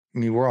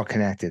 we're all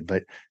connected,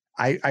 but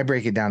I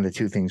break it down to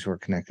 2 things we're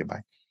connected by.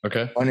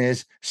 Okay. One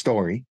is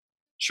story.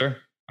 Sure.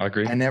 I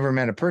agree. I never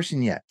met a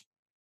person yet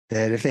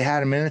that if they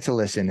had a minute to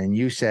listen and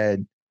you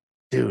said,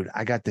 dude,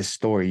 I got this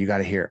story, you got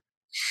to hear.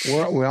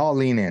 We all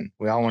lean in.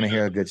 We all want to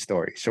hear a good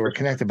story. So we're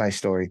connected by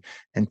story.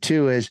 And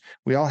 2 is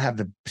we all have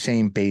the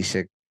same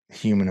basic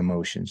human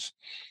emotions.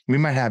 We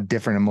might have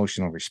different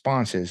emotional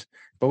responses,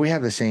 but we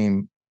have the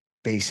same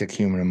basic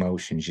human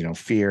emotions,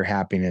 fear,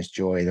 happiness,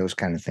 joy, those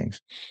kind of things.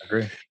 I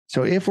agree.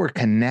 So if we're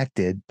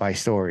connected by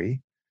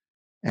story,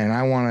 and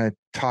I want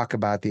to talk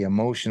about the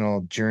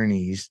emotional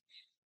journeys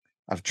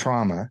of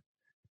trauma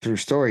through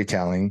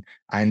storytelling,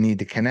 I need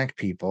to connect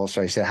people.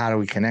 So I said, how do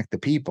we connect the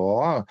people?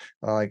 Oh,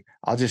 well, like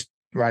I'll just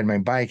ride my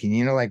bike,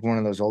 and like one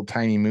of those old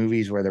timey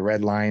movies where the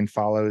red line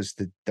follows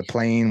the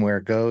plane where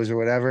it goes or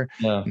whatever.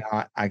 Yeah.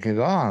 Now I could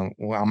go, oh,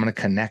 well, I'm going to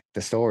connect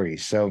the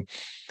stories. So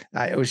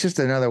it was just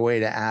another way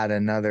to add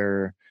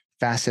another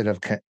facet of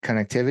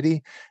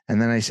connectivity.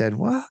 And then I said,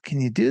 well, can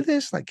you do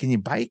this? Like, can you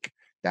bike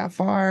that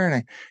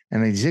far?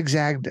 And I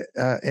zigzagged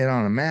it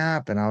on a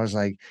map, and I was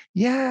like,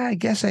 yeah, I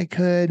guess I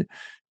could.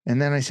 And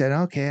then I said,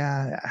 okay,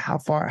 how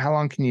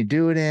long can you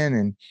do it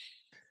in?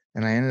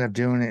 And I ended up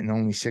doing it in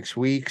only 6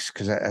 weeks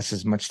because that's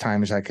as much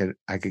time as I could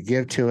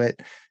give to it.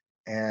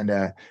 And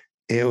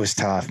it was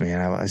tough,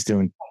 man. I was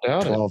doing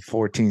 12,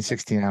 14,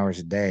 16 hours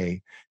a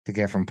day to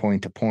get from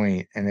point to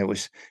point. And it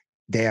was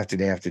day after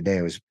day after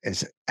day.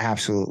 It's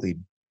absolutely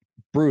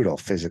brutal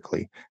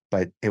physically,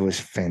 but it was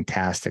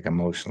fantastic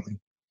emotionally.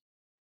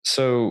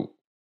 So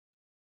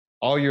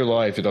all your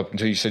life, up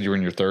until you said you were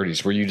in your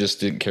 30s, where you just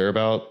didn't care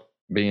about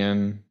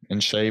being in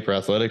shape or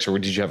athletics, or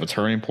did you have a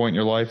turning point in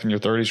your life in your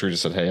 30s where you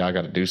just said, hey, I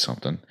got to do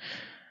something?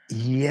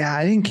 Yeah,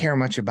 I didn't care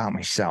much about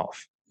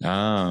myself.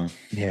 Ah.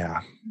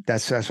 Yeah,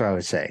 that's what I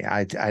would say.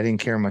 I didn't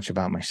care much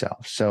about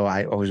myself. So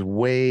I was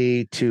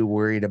way too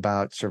worried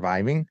about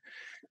surviving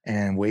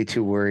and way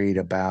too worried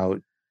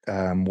about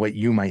what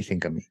you might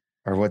think of me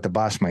or what the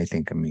boss might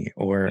think of me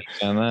or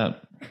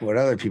what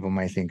other people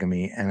might think of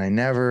me. And I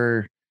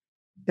never,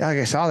 like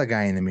I saw the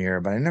guy in the mirror,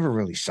 but I never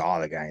really saw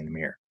the guy in the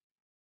mirror.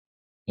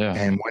 Yeah.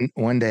 And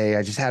one day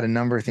I just had a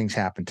number of things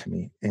happen to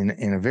me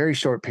in a very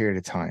short period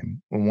of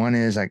time. One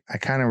is I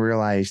kind of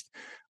realized,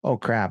 oh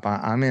crap,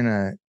 I'm in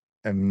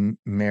a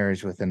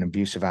marriage with an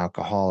abusive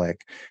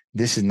alcoholic.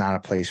 This is not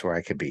a place where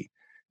I could be.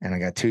 And I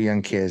got 2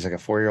 young kids, I got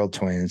 4-year-old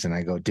twins. And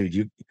I go,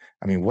 dude,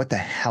 what the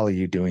hell are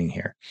you doing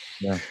here?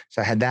 Yeah.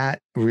 So I had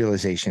that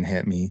realization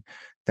hit me.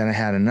 Then I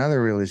had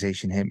another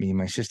realization hit me.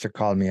 My sister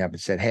called me up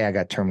and said, hey, I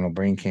got terminal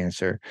brain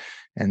cancer.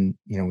 And,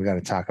 we got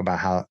to talk about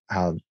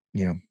how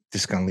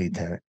this is going to lead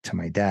to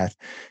my death.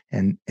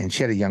 And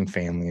she had a young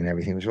family and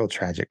everything. It was real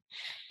tragic.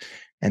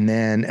 And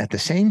then at the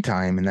same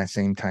time, in that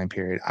same time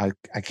period,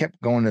 I kept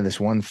going to this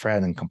one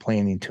friend and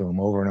complaining to him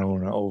over and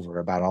over and over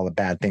about all the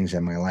bad things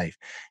in my life.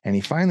 And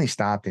he finally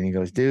stopped and he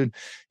goes, dude,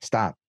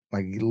 stop.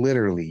 Like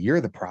literally,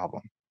 you're the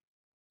problem.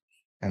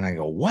 And I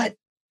go, what?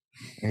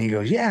 And he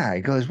goes, yeah.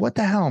 He goes, what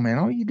the hell, man?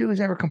 All you do is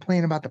ever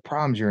complain about the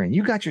problems you're in.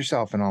 You got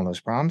yourself in all those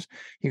problems.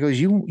 He goes,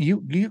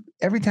 you,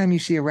 every time you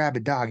see a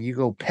rabid dog, you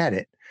go pet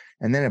it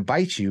and then it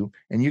bites you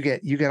and you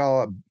get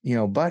all,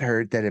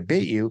 butthurt that it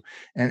bit you.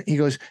 And he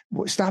goes,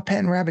 stop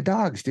petting rabid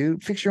dogs,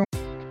 dude. Fix your own.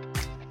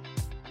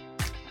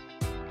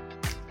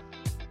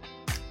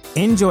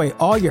 Enjoy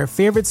all your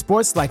favorite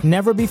sports like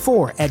never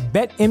before at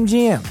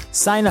BetMGM.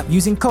 Sign up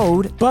using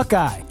code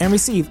Buckeye and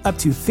receive up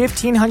to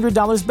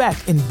 $1,500 back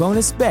in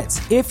bonus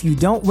bets if you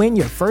don't win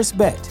your first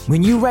bet.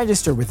 When you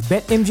register with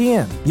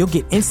BetMGM, you'll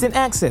get instant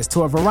access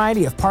to a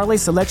variety of parlay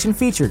selection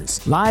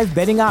features, live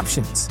betting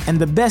options, and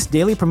the best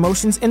daily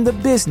promotions in the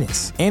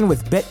business. And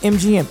with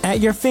BetMGM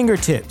at your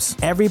fingertips,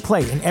 every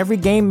play and every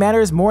game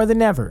matters more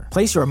than ever.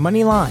 Place your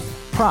money line,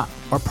 prop,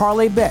 or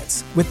parlay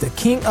bets with the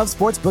king of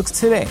sportsbooks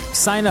today.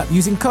 Sign up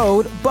using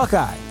code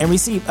Buckeye and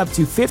receive up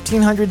to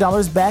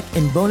 $1,500 back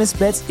in bonus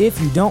bets if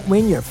you don't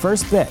win your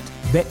first bet.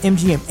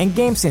 BetMGM and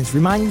GameSense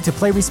remind you to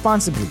play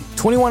responsibly.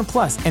 21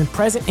 plus and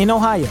present in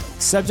Ohio,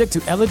 subject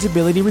to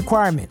eligibility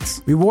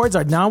requirements. Rewards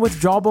are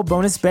non-withdrawable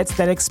bonus bets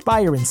that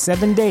expire in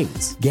 7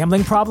 days.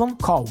 Gambling problem?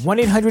 Call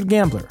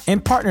 1-800-GAMBLER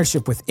in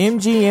partnership with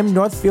MGM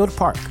Northfield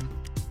Park.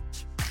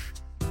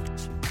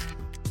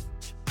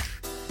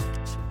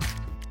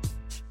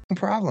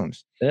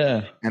 Problems.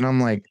 Yeah. And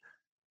I'm like,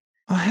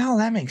 oh, hell,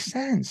 that makes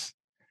sense.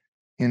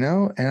 And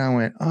I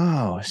went,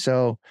 oh,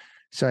 so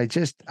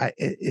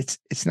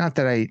it's not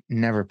that I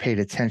never paid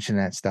attention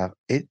to that stuff.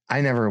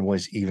 I never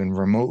was even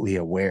remotely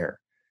aware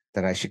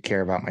that I should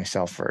care about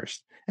myself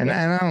first. And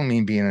I don't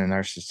mean being a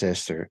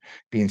narcissist or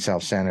being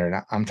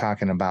self-centered. I'm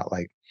talking about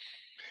like,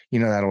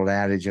 that old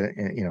adage,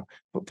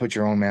 put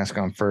your own mask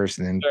on first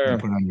and then Sure.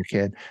 put on your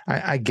kid.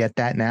 I get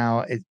that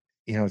now.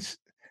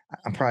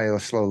 I'm probably a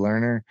slow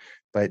learner,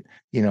 but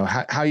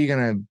how are you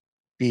going to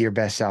be your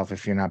best self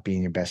if you're not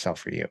being your best self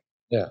for you?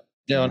 Yeah.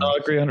 Yeah. No, I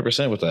agree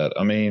 100% with that.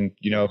 I mean,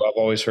 I've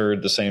always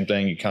heard the same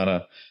thing. You kind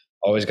of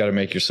always got to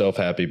make yourself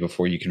happy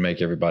before you can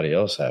make everybody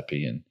else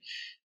happy.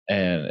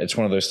 And it's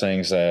one of those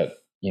things that,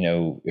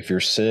 if you're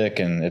sick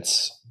and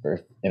it's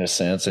in a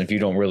sense, and if you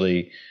don't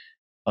really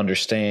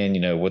understand,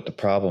 what the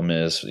problem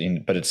is,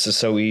 but it's just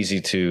so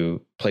easy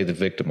to play the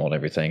victim on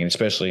everything. And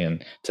especially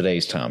in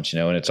today's times,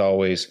 and it's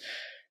always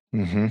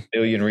a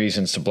million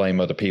reasons to blame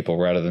other people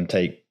rather than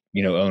take,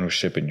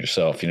 ownership in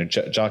yourself.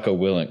 Jocko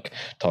Willink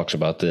talks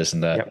about this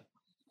and that, yep.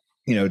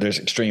 There's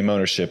extreme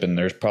ownership and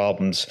there's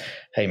problems.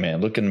 Hey man,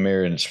 look in the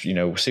mirror and,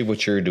 see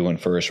what you're doing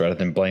first rather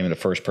than blaming the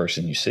first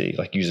person you see,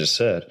 like you just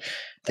said.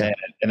 Yeah.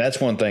 And that's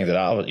one thing that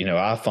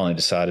I finally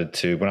decided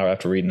to,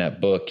 after reading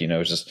that book,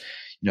 it's just,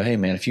 hey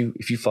man, if you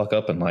fuck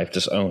up in life,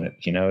 just own it.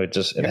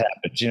 It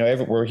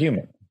happens, we're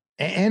human.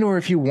 Or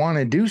if you want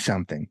to do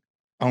something,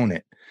 own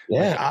it.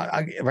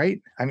 Yeah.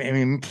 Right. I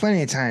mean,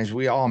 plenty of times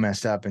we all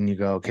messed up and you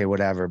go, okay,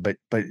 whatever, but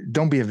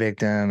don't be a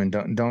victim and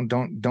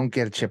don't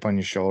get a chip on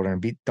your shoulder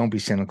and don't be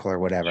cynical or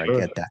whatever. Sure. I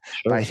get that.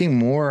 Sure. But I think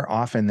more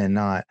often than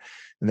not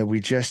that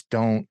we just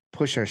don't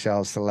push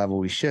ourselves to the level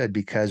we should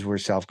because we're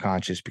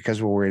self-conscious,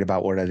 because we're worried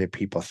about what other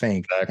people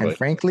think. Exactly. And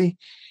frankly,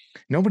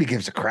 nobody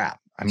gives a crap.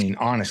 I mean,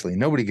 honestly,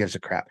 nobody gives a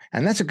crap.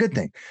 And that's a good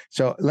thing.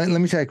 So let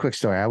me tell you a quick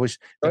story. I was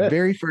the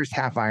very first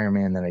half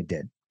Ironman that I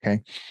did.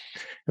 Okay.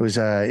 It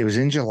was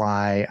in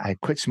July. I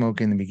quit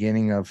smoking the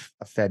beginning of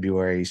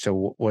February.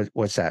 So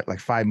what's that? Like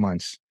 5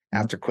 months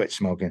after quit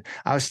smoking.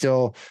 I was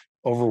still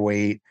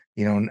overweight.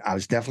 I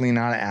was definitely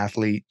not an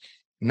athlete,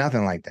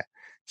 nothing like that.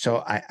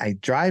 So I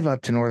drive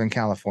up to Northern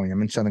California.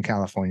 I'm in Southern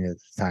California at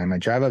the time. I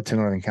drive up to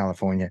Northern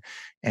California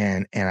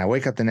and I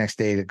wake up the next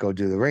day to go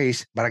do the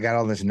race, but I got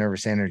all this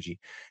nervous energy.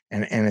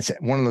 And it's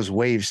one of those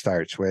wave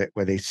starts where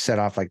they set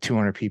off like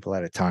 200 people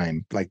at a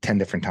time, like 10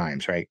 different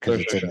times, right?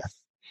 Because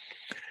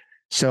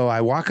So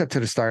I walk up to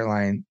the start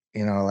line,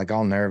 like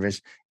all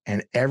nervous,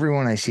 and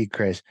everyone I see,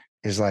 Chris,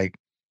 is like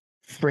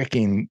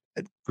freaking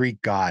Greek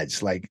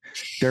gods. Like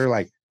they're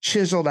like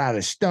chiseled out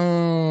of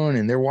stone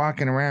and they're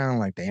walking around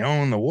like they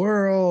own the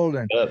world.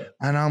 And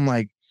I'm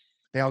like,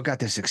 they all got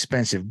this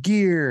expensive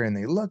gear and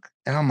they look,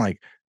 and I'm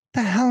like,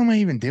 what the hell am I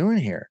even doing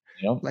here?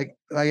 Yep. Like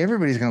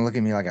everybody's going to look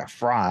at me like a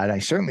fraud. I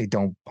certainly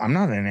don't. I'm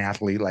not an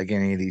athlete like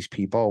any of these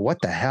people.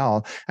 What the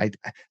hell?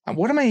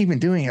 What am I even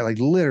doing here? Like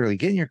literally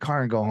get in your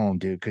car and go home,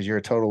 dude, because you're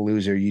a total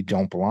loser. You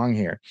don't belong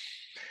here.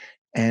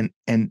 And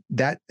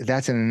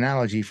that's an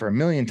analogy for a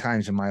million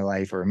times in my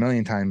life, or a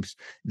million times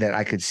that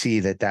I could see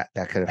that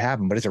could have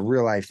happened, but it's a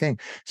real life thing.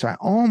 So I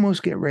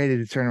almost get ready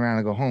to turn around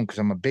and go home because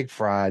I'm a big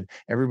fraud.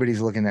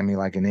 Everybody's looking at me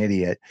like an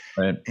idiot.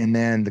 Right. And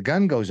then the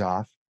gun goes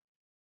off.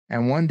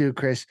 And one dude,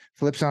 Chris,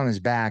 flips on his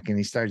back and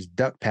he starts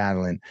duck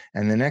paddling.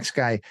 And the next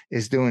guy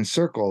is doing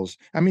circles.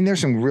 I mean, there's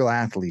some real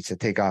athletes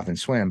that take off and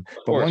swim.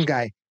 But one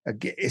guy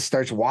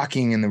starts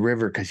walking in the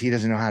river because he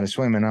doesn't know how to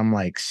swim. And I'm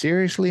like,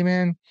 seriously,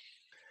 man?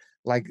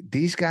 Like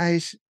these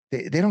guys,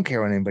 they don't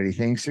care what anybody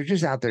thinks. They're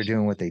just out there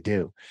doing what they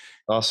do.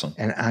 Awesome.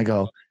 And I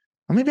go,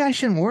 well, maybe I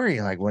shouldn't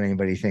worry like what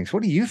anybody thinks.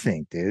 What do you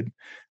think, dude?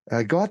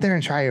 Go out there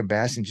and try your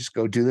best and just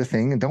go do the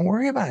thing and don't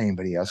worry about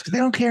anybody else because they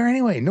don't care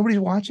anyway. Nobody's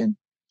watching.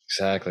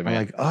 Exactly, man.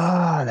 I'm like,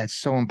 oh, that's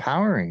so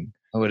empowering.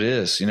 Oh, it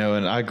is,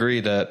 and I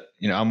agree that,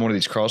 I'm one of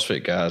these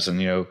CrossFit guys, and,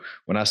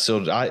 when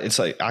it's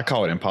like, I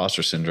call it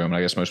imposter syndrome. And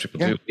I guess most people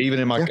do, even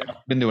in I've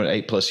been doing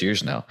it 8+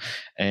 years now.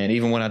 And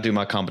even when I do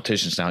my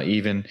competitions now,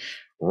 even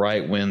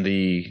right when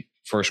the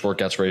first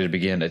workout's ready to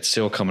begin, it's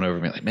still coming over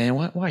me like, man,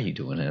 why are you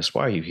doing this?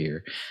 Why are you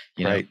here?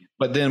 Right.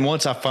 But then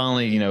once I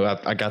finally,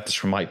 I got this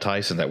from Mike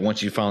Tyson, that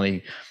once you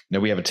finally,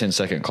 we have a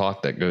 10-second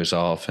clock that goes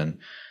off, and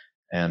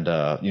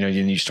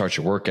you start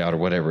your workout or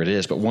whatever it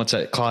is. But once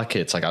that clock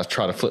hits, like I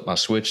try to flip my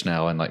switch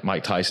now. And like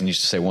Mike Tyson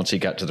used to say, once he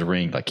got to the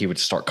ring, like he would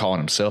start calling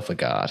himself a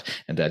god,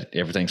 and that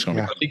everything's going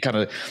to be, he kind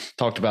of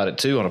talked about it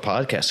too on a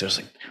podcast. So I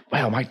was like,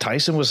 wow, Mike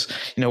Tyson was,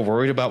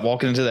 worried about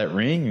walking into that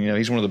ring.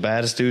 He's one of the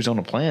baddest dudes on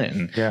the planet.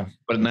 And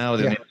but now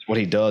what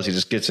he does, he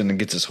just gets in and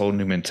gets this whole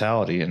new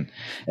mentality. And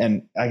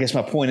I guess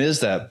my point is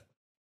that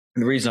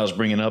the reason I was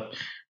bringing up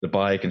the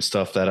bike and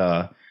stuff that,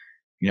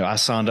 I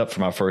signed up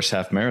for my first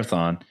half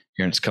marathon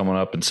here, and it's coming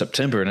up in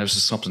September. And it was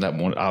just something that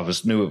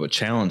knew it would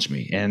challenge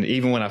me. And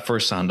even when I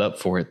first signed up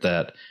for it,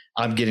 that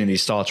I'm getting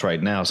these thoughts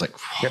right now. It's like,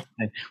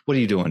 man, what are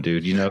you doing,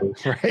 dude? I'm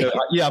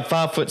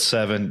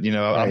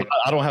 5'7",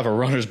 I don't have a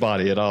runner's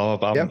body at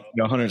all. I'm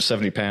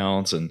 170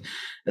 pounds, and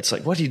it's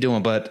like, what are you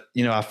doing? But,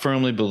 I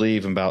firmly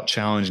believe about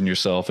challenging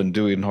yourself and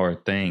doing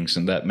hard things.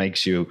 And that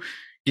makes you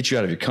get you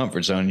out of your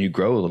comfort zone, and you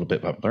grow a little bit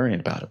by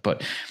learning about it.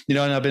 But, and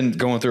I've been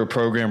going through a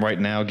program right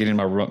now, getting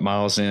my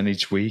miles in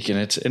each week,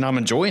 and I'm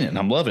enjoying it, and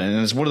I'm loving it.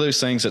 And it's one of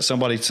those things that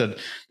somebody said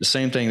the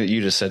same thing that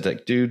you just said,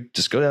 that, dude,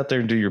 just go out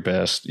there and do your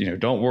best.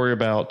 Don't worry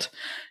about,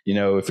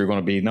 if you're going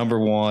to be number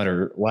one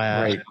or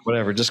last, or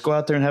whatever. Just go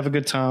out there and have a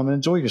good time and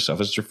enjoy yourself.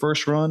 It's your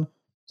first run.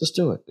 Just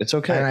do it. It's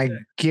okay. And I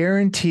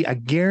guarantee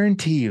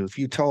you, if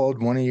you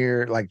told one of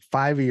your, like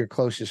 5 of your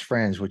closest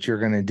friends what you're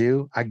going to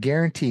do, I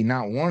guarantee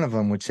not one of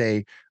them would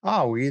say,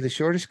 oh, were you the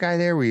shortest guy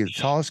there? Were you the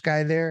tallest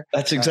guy there?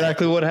 That's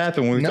exactly what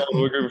happened when we told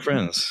a group of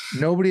friends.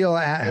 Nobody will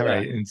ask,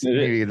 right?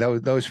 Maybe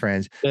those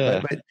friends,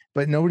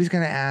 but nobody's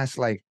going to ask,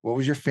 like, what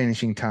was your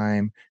finishing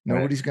time?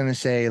 Nobody's going to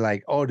say,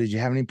 like, oh, did you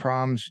have any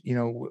problems,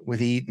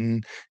 with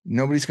eating?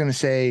 Nobody's going to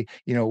say,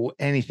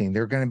 anything.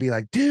 They're going to be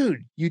like,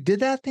 dude, you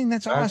did that thing?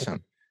 That's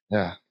awesome.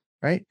 Yeah.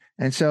 Right.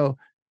 And so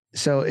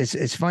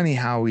it's funny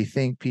how we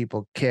think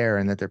people care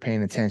and that they're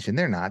paying attention.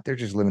 They're not. They're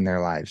just living their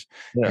lives.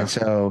 Yeah. And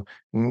so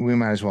we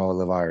might as well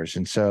live ours.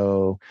 And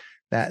so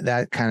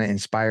that kind of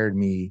inspired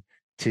me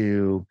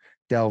to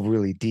delve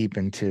really deep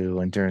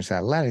into endurance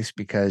athletics,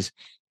 because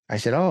I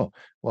said, oh,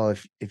 well,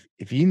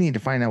 if you need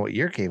to find out what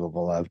you're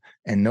capable of,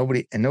 and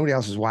nobody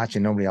else is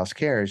watching, nobody else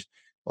cares,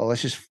 well,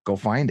 let's just go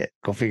find it,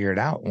 go figure it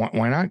out.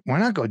 Why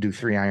not go do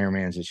 3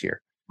 Ironmans this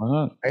year? Why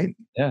not? Right?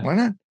 Yeah. Why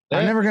not? Yeah.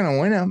 I'm never going to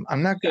win them.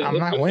 I'm not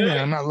winning.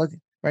 I'm not looking,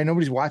 right?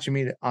 Nobody's watching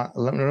me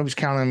nobody's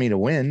counting on me to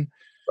win.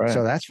 Right.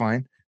 So that's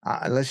fine.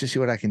 Let's just see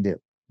what I can do.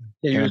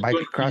 Can I bike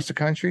across the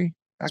country?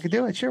 I could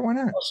do it. Sure. Why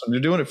not? Awesome.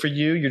 You're doing it for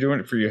you. You're doing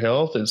it for your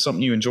health. It's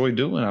something you enjoy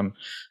doing, I'm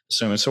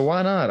assuming. So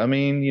why not? I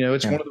mean,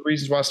 it's one of the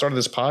reasons why I started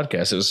this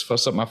podcast. It was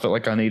something I felt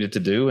like I needed to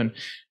do. And,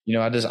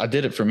 I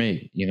did it for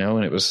me,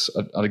 and it was,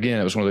 again,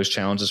 it was one of those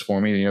challenges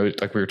for me,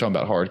 like we were talking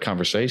about hard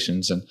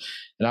conversations, and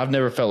I've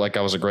never felt like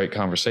I was a great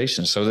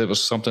conversation. So it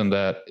was something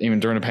that even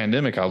during the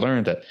pandemic, I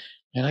learned that,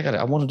 man,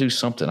 I want to do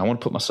something. I want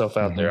to put myself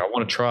out there. I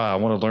want to try. I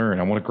want to learn.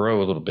 I want to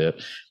grow a little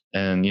bit.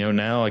 And,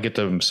 now I get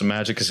some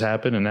magic has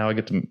happened, and now I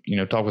get to,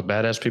 talk with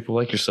badass people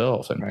like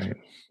yourself. And,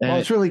 well,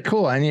 it's really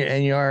cool. And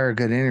you are a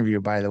good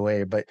interview, by the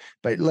way, but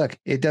look,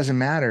 it doesn't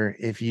matter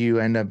if you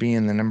end up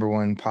being the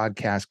 #1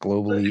 podcast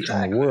globally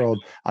in the world.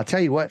 I'll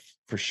tell you what,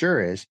 for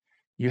sure, is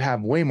you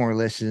have way more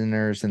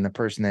listeners than the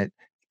person that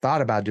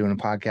thought about doing a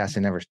podcast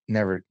and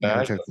never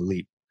took the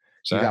leap.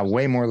 Exactly. You got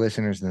way more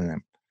listeners than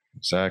them.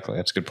 Exactly.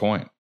 That's a good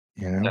point.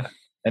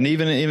 And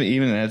even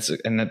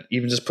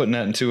just putting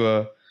that into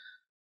a,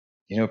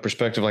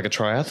 perspective, like a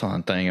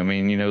triathlon thing. I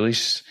mean, at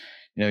least,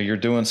 you're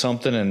doing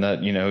something, and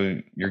that,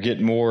 you're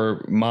getting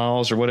more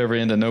miles or whatever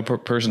into no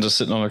person just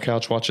sitting on their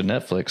couch watching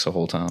Netflix the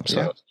whole time.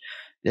 So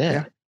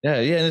yeah.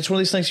 And it's one of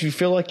these things, you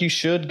feel like you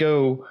should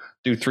go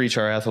do 3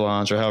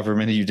 triathlons or however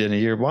many you did in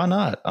a year. Why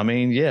not? I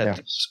mean,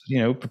 just,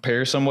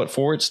 prepare somewhat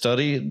for it,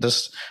 study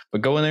this,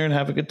 but go in there and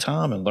have a good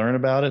time and learn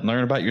about it and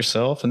learn about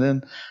yourself.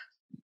 And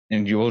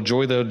you will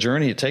enjoy the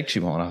journey it takes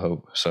you on, I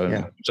hope. So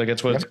it's like,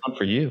 that's what it's done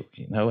for you,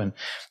 and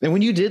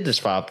when you did this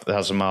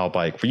 5,000 mile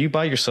bike, were you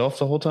by yourself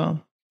the whole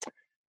time?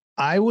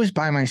 I was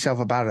by myself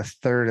about a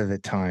third of the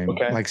time,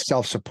 like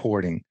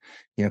self-supporting,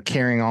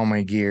 carrying all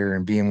my gear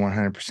and being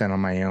 100% on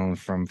my own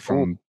from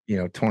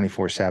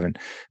 24/7.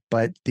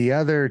 But the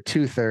other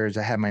 2/3,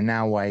 I had my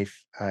now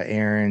wife,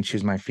 Erin. She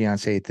was my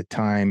fiance at the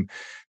time.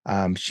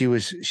 She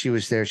was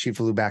there. She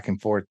flew back and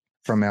forth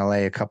from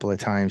LA a couple of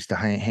times to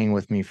hang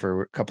with me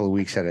for a couple of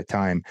weeks at a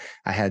time.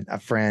 I had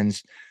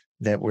friends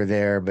that were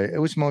there, but it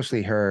was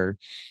mostly her.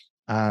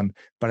 But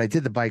I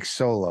did the bike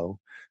solo.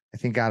 I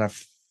think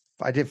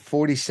I did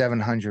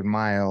 4,700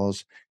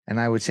 miles, and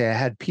I would say I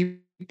had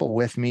people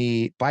with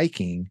me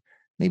biking,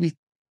 maybe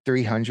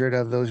 300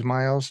 of those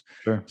miles.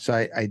 Sure. So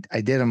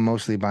I did them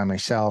mostly by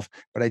myself,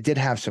 but I did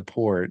have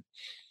support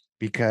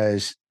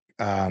because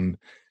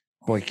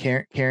boy,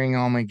 carrying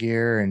all my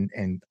gear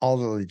and all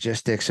the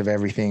logistics of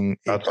everything.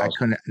 That's awesome. I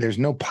couldn't, there's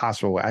no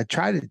possible way. I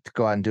tried to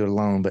go out and do it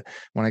alone, but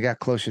when I got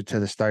closer to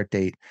the start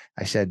date,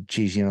 I said,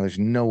 geez, there's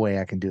no way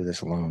I can do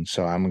this alone.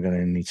 So I'm going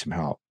to need some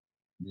help.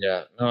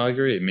 Yeah, no, I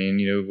agree. I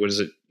mean, what is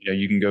it?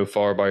 You can go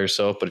far by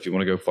yourself, but if you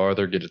want to go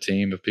farther, get a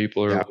team of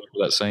people, or whatever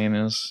that saying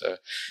is.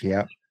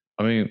 Yeah.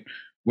 I mean,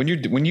 when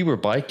you were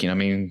biking, I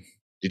mean,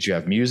 did you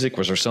have music?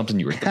 Was there something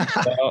you were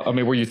thinking about? I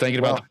mean, were you thinking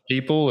about the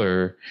people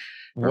or?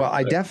 Well,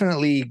 I got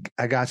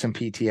some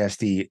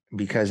PTSD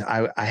because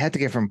I had to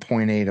get from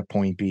point A to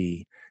point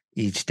B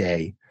each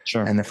day.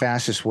 Sure. And the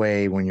fastest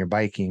way when you're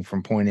biking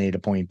from point A to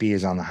point B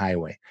is on the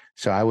highway.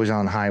 So I was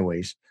on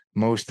highways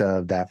most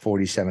of that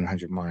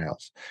 4,700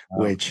 miles,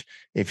 which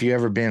if you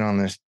ever been on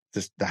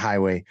the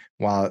highway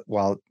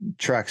while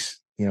trucks,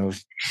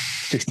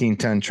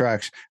 16-ton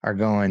trucks are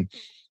going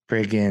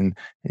friggin',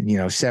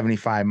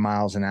 75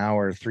 miles an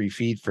hour, 3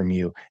 feet from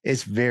you,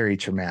 it's very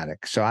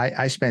traumatic. So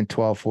I spent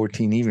 12,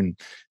 14, even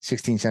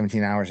 16,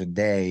 17 hours a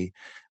day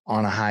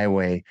on a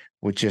highway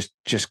with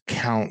just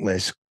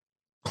countless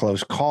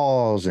close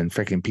calls and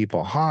freaking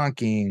people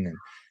honking and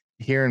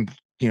hearing,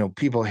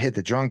 people hit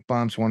the drunk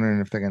bumps, wondering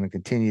if they're going to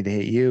continue to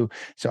hit you.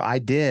 So I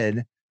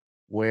did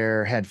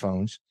wear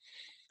headphones,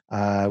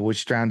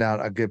 which drowned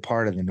out a good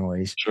part of the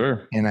noise.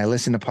 Sure. And I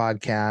listened to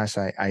podcasts.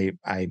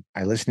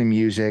 I listened to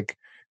music.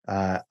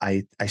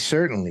 I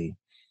certainly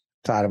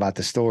thought about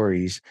the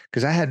stories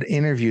because I had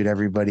interviewed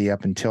everybody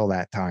up until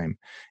that time.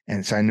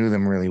 And so I knew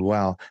them really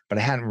well, but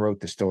I hadn't wrote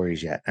the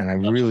stories yet. And I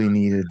really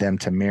needed them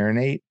to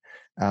marinate.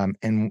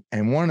 And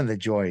one of the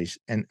joys,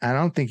 and I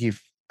don't think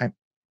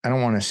I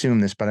don't want to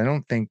assume this, but I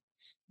don't think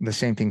the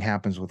same thing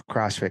happens with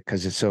CrossFit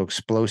because it's so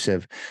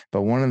explosive.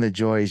 But one of the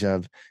joys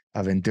of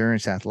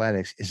endurance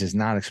athletics is it's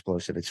not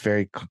explosive. It's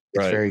very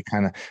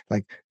kind of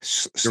like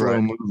slow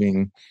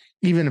moving.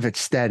 Even if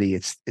it's steady,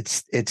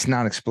 it's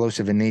not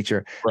explosive in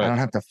nature. Right. I don't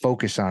have to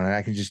focus on it.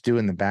 I can just do it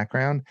in the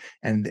background,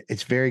 and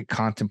it's very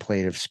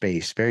contemplative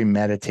space, very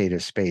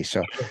meditative space.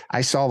 So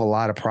I solve a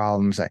lot of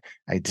problems. I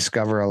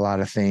discover a lot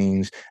of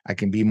things. I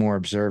can be more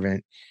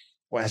observant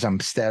as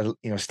I'm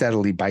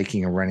steadily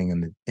biking and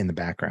running in the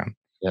background.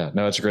 Yeah,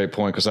 no, that's a great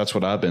point because that's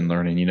what I've been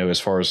learning,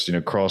 as far as,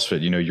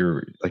 CrossFit,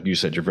 you're, like you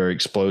said, you're very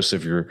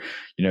explosive.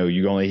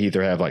 You only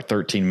either have like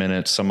 13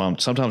 minutes,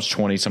 sometimes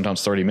 20,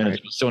 sometimes 30 minutes,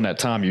 right. But still in that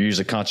time, you're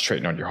usually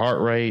concentrating on your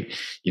heart rate,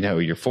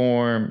 your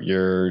form,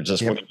 you're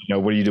just, what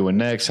are you doing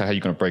next? How are you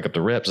going to break up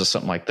the reps or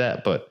something like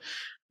that? But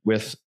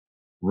with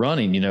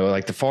running,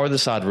 like the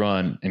farthest I'd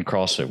run in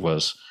CrossFit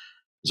was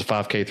a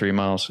 5K, 3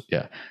 miles.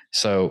 Yeah.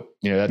 So,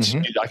 that's,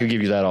 I could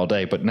give you that all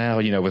day, but now,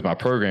 with my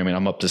programming,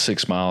 I'm up to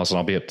 6 miles and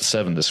I'll be up to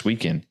 7 this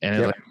weekend.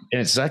 And, and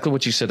exactly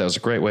what you said, that was a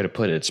great way to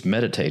put it. It's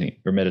meditating.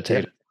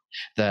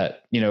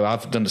 That,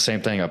 I've done the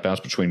same thing. I've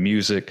bounced between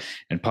music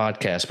and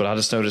podcasts, but I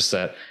just noticed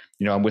that,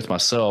 I'm with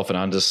myself and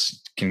I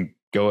just can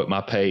go at my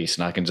pace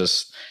and I can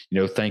just,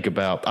 I think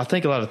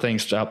a lot of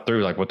things out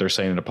through like what they're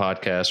saying in the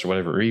podcast or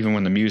whatever, or even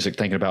when the music,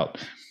 thinking about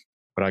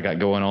what I got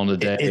going on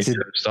today.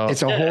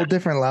 It's a whole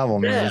different level,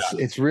 man. Yeah.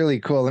 It's really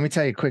cool. Let me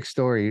tell you a quick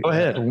story. Go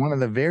ahead. One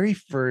of the very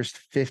first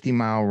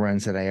 50-mile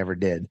runs that I ever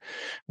did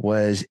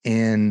was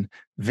in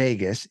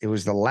Vegas. It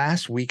was the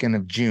last weekend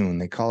of June.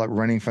 They call it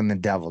Running from the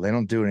Devil. They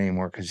don't do it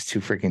anymore because it's too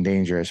freaking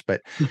dangerous,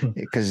 but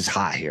because it's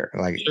hot here.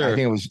 Like sure. I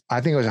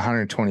think it was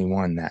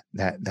 121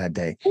 that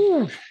day.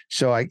 Ooh.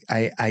 So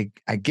I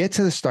get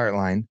to the start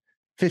line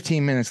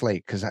 15 minutes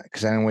late because I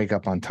didn't wake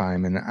up on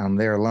time, and I'm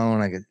there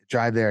alone. I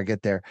drive there, I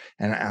get there,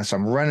 and so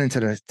I'm running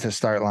to the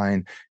start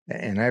line,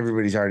 and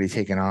everybody's already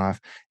taken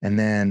off. And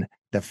then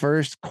the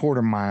first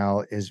quarter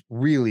mile is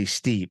really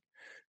steep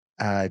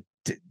to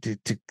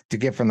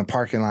get from the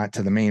parking lot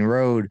to the main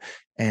road.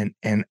 And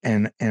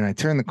I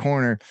turned the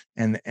corner,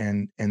 and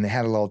they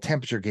had a little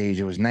temperature gauge.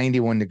 It was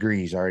 91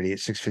 degrees already at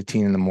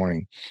 6:15 in the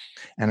morning,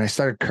 and I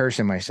started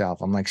cursing myself.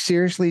 I'm like,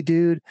 seriously,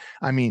 dude?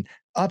 I mean,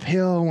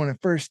 uphill when it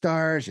first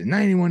starts at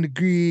 91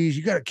 degrees,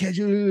 you got to catch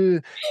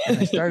it. And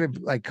I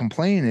started like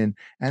complaining.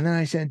 And then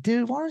I said,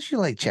 dude, why don't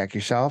you check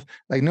yourself?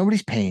 Like,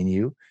 nobody's paying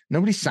you.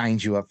 Nobody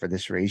signed you up for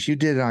this race. You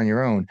did it on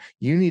your own.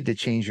 You need to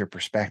change your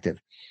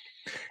perspective.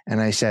 And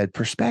I said,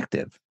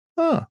 perspective.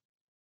 Oh.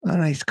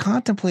 And I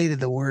contemplated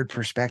the word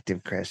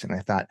perspective, Chris. And I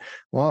thought,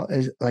 well,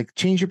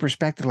 change your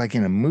perspective, like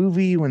in a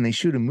movie, when they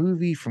shoot a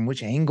movie, from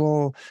which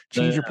angle,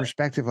 change your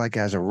perspective, like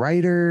as a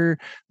writer,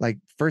 like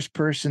first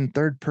person,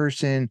 third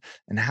person.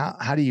 And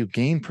how do you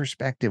gain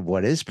perspective?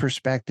 What is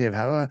perspective?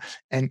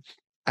 And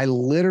I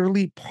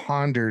literally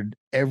pondered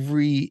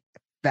every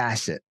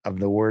facet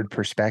of the word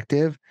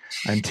perspective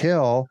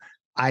until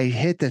I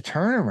hit the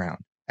turnaround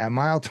at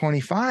mile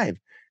 25.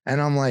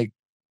 And I'm like,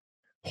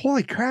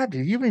 holy crap,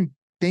 dude, you've been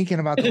thinking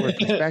about the word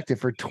perspective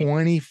for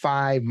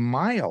 25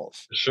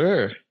 miles.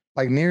 Sure.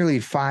 Like nearly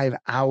 5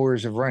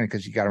 hours of running,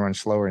 because you got to run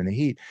slower in the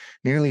heat,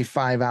 nearly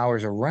 5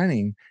 hours of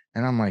running.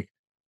 And I'm like,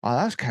 oh,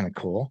 that's kind of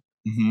cool.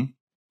 Mm-hmm.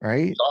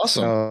 Right. That's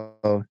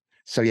awesome.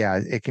 So yeah,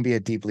 it can be a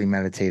deeply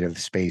meditative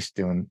space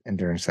doing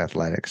endurance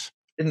athletics.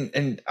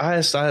 And I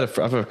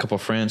have a couple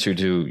of friends who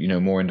do,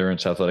 more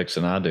endurance athletics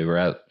than I do,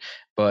 right?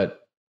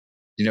 but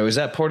is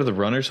that part of the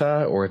runner's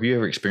high, or have you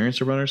ever experienced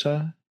a runner's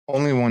high?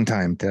 Only one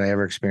time did I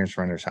ever experience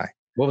runner's high.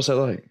 What was that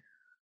like?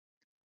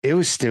 It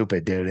was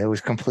stupid, dude. It was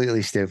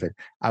completely stupid.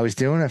 I was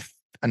doing a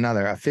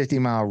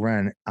 50-mile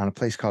run on a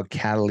place called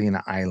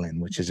Catalina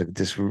Island, which is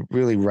this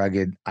really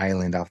rugged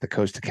island off the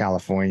coast of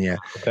California.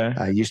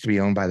 Okay. Used to be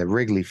owned by the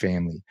Wrigley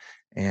family.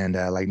 And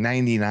like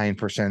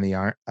 99% of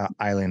the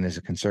island is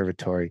a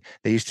conservatory.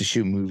 They used to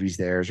shoot movies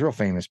there. It's a real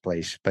famous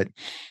place. But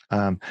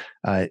I'm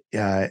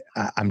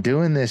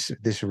doing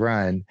this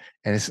run,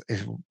 and it's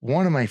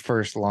one of my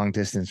first long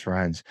distance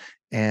runs.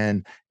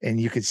 And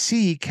you could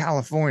see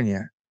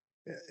California,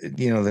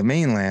 the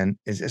mainland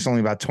it's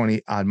only about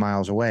 20 odd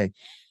miles away.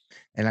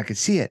 And I could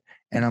see it.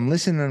 And I'm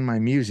listening to my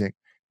music,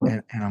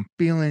 and I'm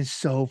feeling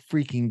so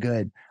freaking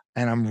good.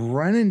 And I'm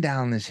running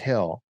down this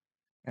hill.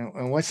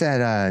 And what's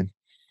that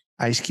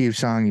Ice Cube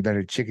song? You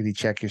better chickadee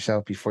check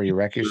yourself before you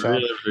wreck yourself.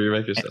 Before you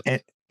wreck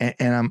yourself.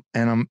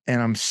 And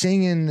I'm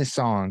singing the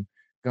song,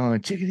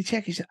 going chickadee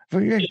check yourself.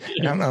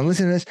 And I'm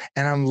listening to this,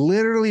 and I'm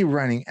literally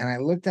running. And I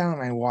look down at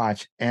my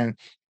watch, and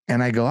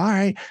I go, all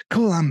right,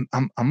 cool.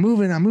 I'm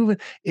moving.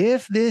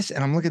 If this,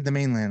 and I'm looking at the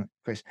mainland,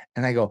 Chris,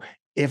 and I go,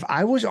 if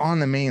I was on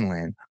the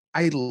mainland,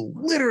 I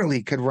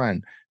literally could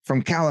run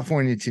from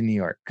California to New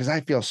York because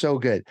I feel so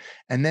good.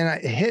 And then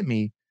it hit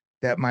me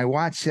that my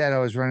watch said I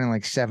was running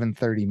like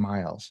 730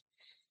 miles.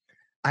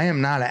 I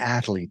am not an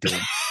athlete, dude.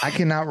 I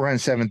cannot run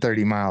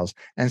 730 miles,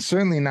 and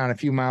certainly not a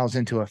few miles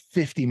into a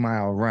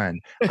 50-mile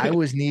run. I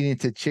was needing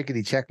to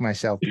chickadee check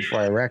myself before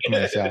I wrecked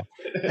myself.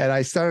 And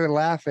I started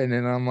laughing,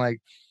 and I'm like,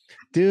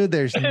 dude,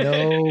 there's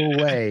no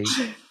way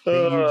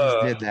that you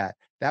just did that.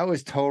 That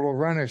was total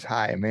runner's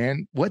high,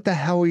 man. What the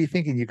hell were you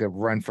thinking you could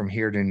run from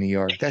here to New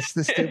York? That's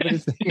the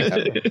stupidest thing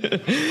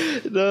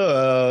ever.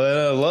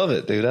 No, I love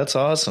it, dude. That's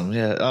awesome.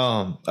 Yeah.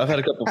 I've had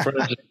a couple of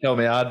friends tell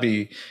me I'd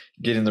be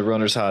getting the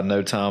runner's high in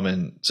no time,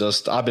 and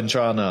just I've been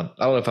trying to.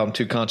 I don't know if I'm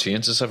too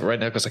conscientious of it right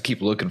now because I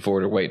keep looking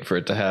forward or waiting for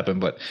it to happen,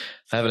 but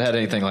I haven't had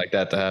anything like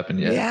that to happen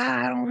yet.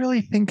 Yeah, I don't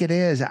really think it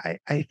is.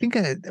 I think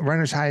a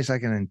runner's high is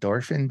like an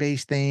endorphin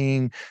based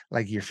thing.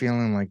 Like you're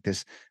feeling like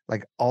this,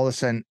 like all of a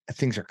sudden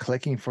things are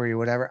clicking for you,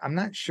 whatever. I'm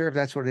not sure if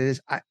that's what it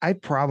is. I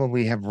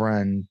probably have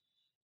run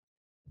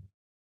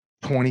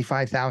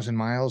 25,000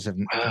 miles of,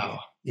 Wow.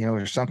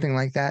 Or something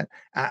like that.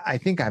 I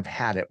think I've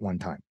had it one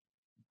time.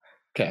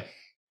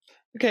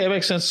 Okay, it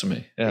makes sense to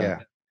me. Yeah.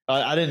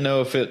 I didn't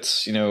know if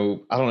it's, I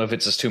don't know if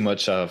it's just too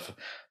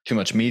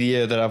much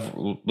media that I've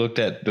looked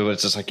at, but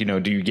it's just like, do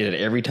you get it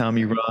every time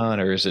you run,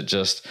 or is it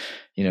just,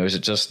 is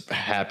it just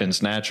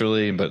happens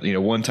naturally? But,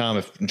 one time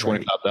if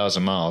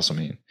 25,000 miles,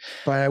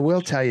 but I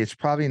will tell you, it's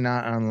probably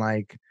not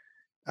unlike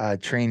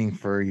training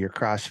for your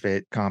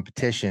CrossFit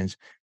competitions.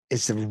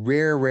 It's a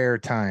rare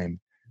time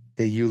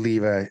that you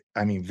leave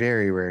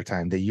very rare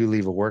time that you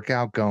leave a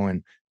workout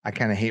going, I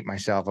kind of hate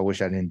myself. I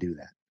wish I didn't do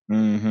that.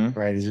 Mm-hmm.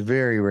 Right. It's a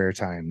very rare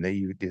time that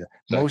you do that.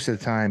 Most of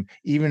the time,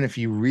 even if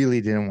you really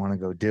didn't want to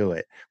go do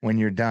it, when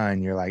you're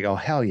done, you're like, oh,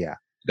 hell yeah.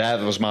 That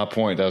was my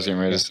point that I was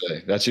getting ready to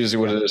say. That's usually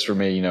what it is for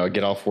me. I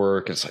get off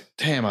work. It's like,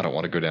 damn, I don't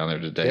want to go down there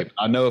today. Yep.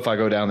 I know if I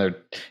go down there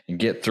and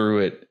get through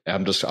it,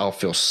 I'll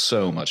feel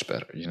so much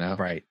better,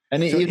 Right.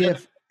 And so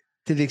if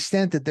to the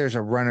extent that there's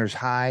a runner's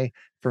high,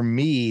 for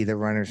me, the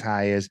runner's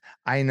high is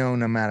I know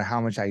no matter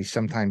how much I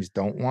sometimes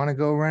don't want to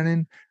go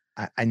running,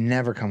 I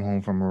never come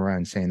home from a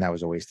run saying that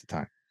was a waste of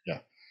time.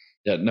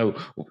 Yeah, no,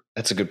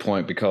 that's a good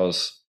point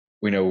because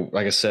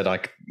like I said,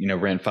 I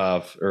ran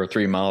 5 or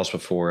 3 miles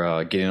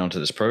before getting onto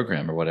this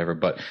program or whatever.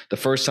 But the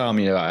first time,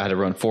 I had to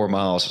run 4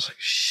 miles. I was like,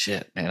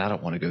 shit, man, I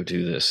don't want to go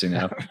do this.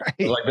 Right.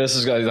 Like this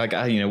is like,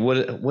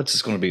 what's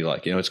this going to be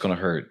like? It's going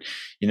to hurt.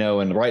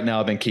 And right now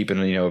I've been keeping,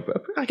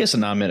 I guess a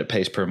 9-minute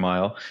pace per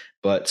mile.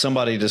 But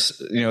somebody just,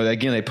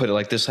 again, they put it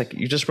like this, like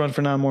you just run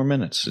for 9 more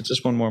minutes. It's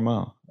just 1 more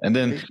mile. And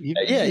then, you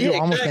do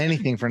almost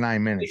anything for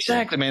 9 minutes.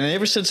 Exactly, man. And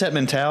ever since that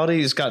mentality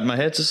has gotten in my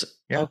head, just,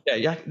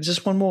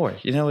 just 1 more,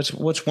 it's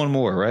what's 1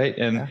 more. Right.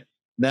 And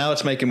now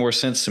it's making more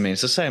sense to me.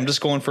 It's the same. I'm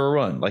just going for a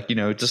run. Like,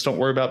 just don't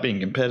worry about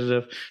being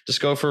competitive. Just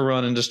go for a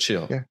run and just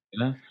chill.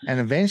 Yeah. And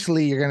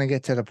eventually you're going to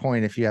get to the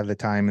point, if you have the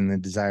time and the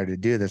desire to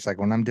do this, like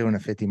when I'm doing a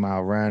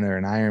 50-mile run or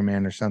an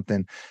Ironman or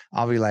something,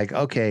 I'll be like,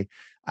 okay,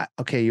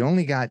 you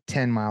only got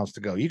 10 miles to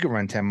go. You can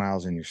run 10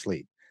 miles in your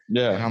sleep.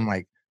 Yeah. And I'm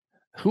like,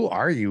 who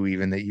are you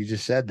even that you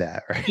just said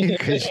that? Right.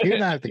 Because you're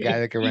not the guy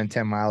that can run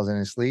 10 miles in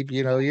his sleep.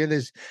 You're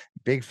this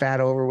big, fat,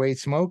 overweight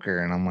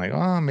smoker. And I'm like,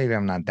 oh, maybe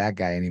I'm not that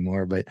guy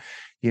anymore. But,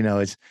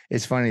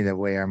 it's funny the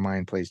way our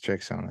mind plays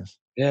tricks on us.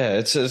 Yeah.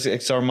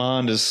 It's our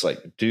mind is like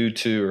due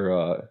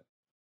to,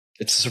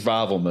 it's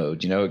survival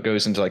mode. It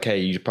goes into like, hey,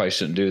 you probably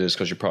shouldn't do this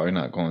because you're probably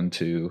not going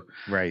to.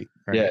 Right.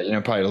 Yeah,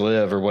 probably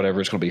live or whatever.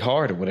 It's going to be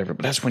hard or whatever.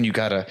 But that's when you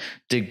got to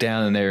dig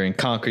down in there and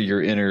conquer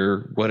your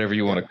inner, whatever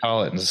you want to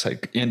call it. And it's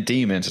like in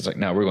demons, it's like,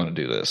 no, we're going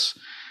to do this.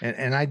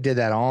 And I did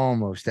that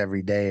almost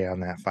every day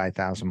on that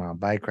 5,000-mile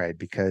bike ride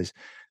because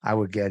I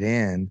would get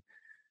in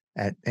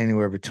at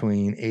anywhere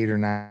between 8 or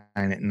 9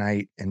 at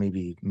night and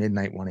maybe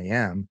midnight, 1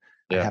 a.m.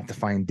 I'd have to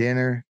find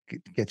dinner,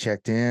 get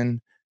checked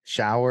in,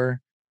 shower,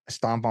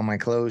 stomp on my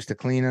clothes to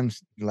clean them,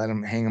 let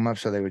them hang them up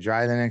so they would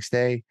dry the next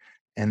day,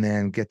 and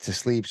then get to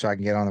sleep so I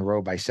can get on the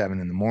road by 7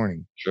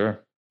 a.m.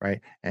 Sure.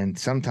 Right. And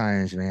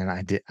sometimes, man,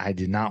 I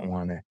did not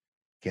want to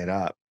get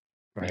up.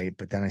 Right.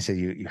 But then I said,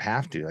 you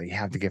have to, like, you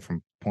have to get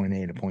from point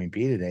A to point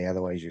B today.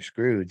 Otherwise you're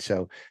screwed.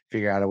 So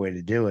figure out a way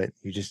to do it.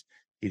 You just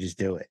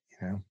do it,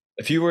 you know?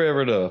 If you were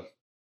ever to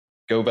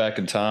go back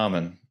in time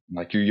and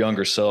like your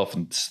younger self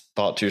and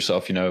thought to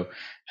yourself,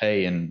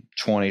 hey, in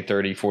 20,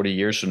 30, 40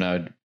 years from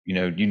now,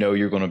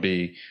 you're going to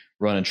be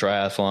running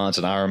triathlons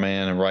and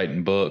Ironman and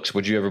writing books.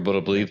 Would you ever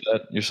believe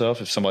that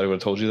yourself if somebody would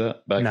have told you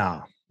that back?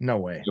 No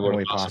way. No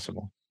way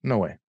possible. No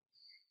way.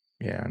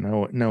 Yeah,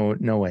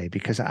 no way.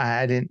 Because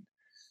I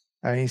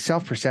mean,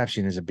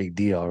 self-perception is a big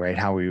deal, right?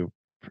 How we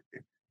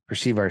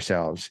perceive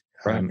ourselves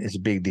is a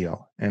big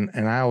deal. And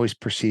I always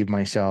perceive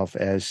myself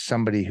as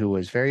somebody who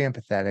was very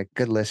empathetic,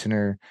 good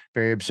listener,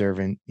 very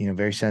observant,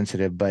 very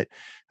sensitive. But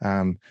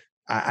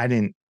I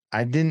didn't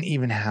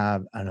even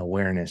have an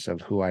awareness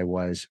of who I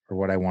was or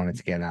what I wanted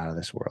to get out of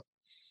this world.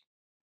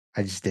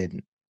 I just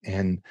didn't.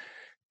 And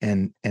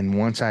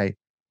once I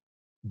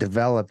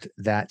developed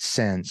that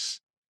sense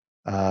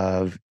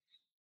of,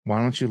 why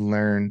don't you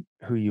learn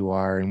who you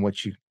are and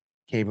what you're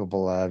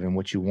capable of and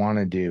what you want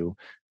to do?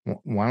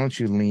 Why don't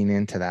you lean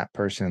into that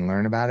person and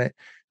learn about it?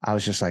 I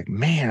was just like,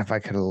 man, if I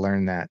could have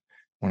learned that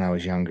when I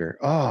was younger,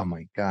 oh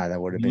my God,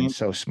 that would have been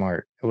so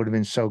smart. It would have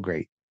been so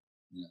great.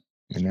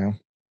 Yeah.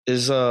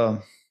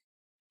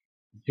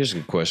 Here's a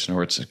good question,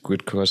 or it's a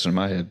good question in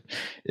my head.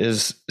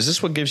 Is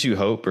this what gives you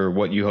hope, or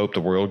what you hope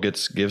the world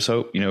gives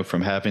hope,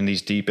 from having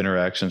these deep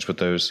interactions with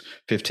those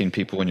 15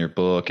 people in your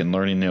book and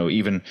learning,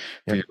 even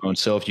for your own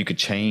self, you could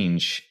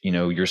change,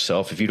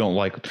 yourself. If you don't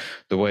like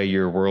the way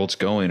your world's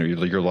going or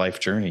your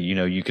life journey,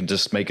 you can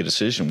just make a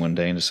decision one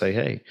day and to say,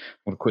 hey, I'm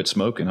going to quit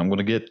smoking. I'm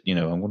going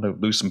to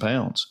lose some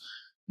pounds.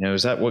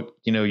 Is that what,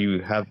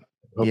 you have?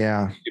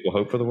 People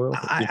hope for the world?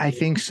 I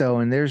think so.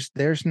 And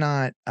there's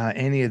not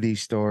any of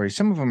these stories.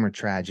 Some of them are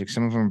tragic.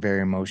 Some of them are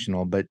very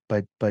emotional, but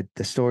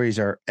the stories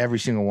are, every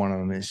single one of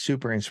them is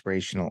super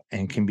inspirational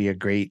and can be a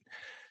great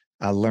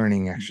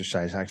learning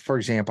exercise. Like, for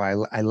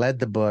example, I led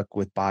the book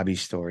with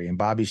Bobby's story, and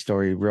Bobby's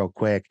story, real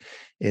quick,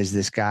 is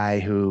this guy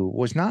who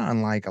was not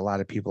unlike a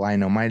lot of people I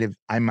know.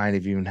 I might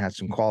have even had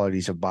some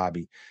qualities of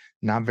Bobby.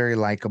 Not very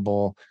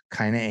likable,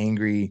 kind of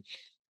angry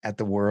at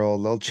the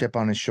world, little chip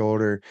on his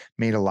shoulder,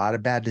 made a lot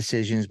of bad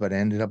decisions, but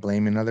ended up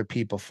blaming other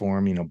people for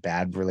him,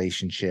 bad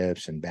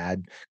relationships and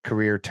bad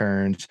career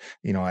turns.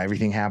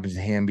 Everything happens to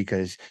him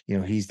because,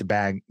 he's the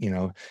bad,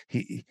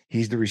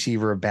 he's the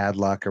receiver of bad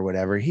luck or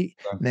whatever. And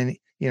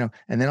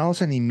then all of a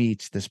sudden he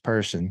meets this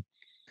person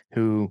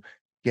who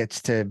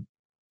gets to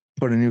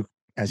put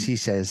as he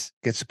says,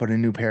 gets to put a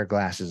new pair of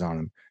glasses on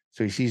him.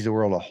 So he sees the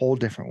world a whole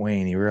different way,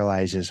 and he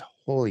realizes,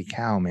 holy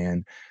cow,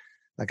 man,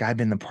 like, I've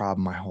been the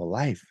problem my whole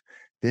life.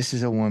 This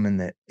is a woman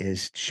that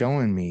is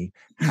showing me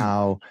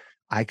how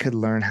I could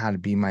learn how to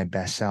be my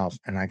best self,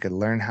 and I could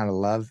learn how to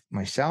love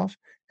myself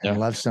and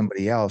love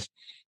somebody else.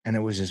 And it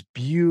was this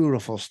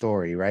beautiful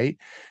story, right?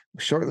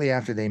 Shortly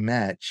after they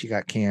met, she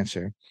got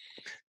cancer.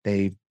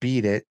 They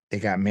beat it. They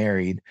got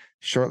married.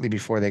 Shortly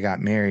before they got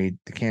married,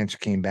 the cancer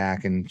came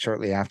back, and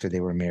shortly after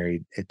they were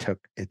married, it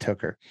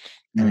took her.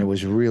 And it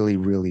was really,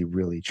 really,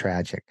 really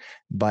tragic.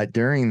 But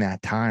during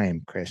that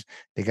time, Chris,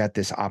 they got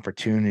this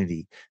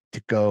opportunity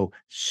to go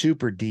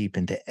super deep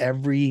into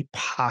every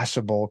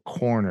possible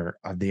corner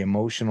of the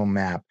emotional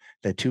map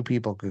that two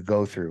people could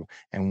go through.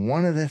 And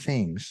one of the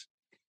things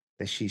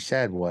that she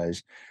said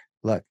was,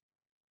 look,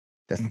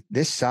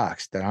 this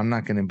sucks that I'm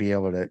not going to be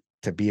able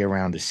to be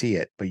around to see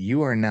it, but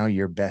you are now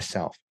your best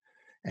self,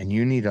 and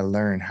you need to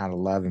learn how to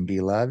love and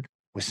be loved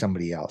with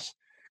somebody else,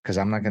 because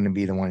I'm not going to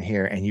be the one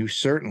here. And you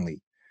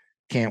certainly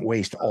can't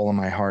waste all of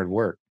my hard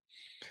work.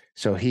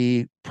 So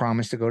he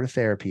promised to go to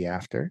therapy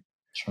after.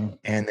 Sure.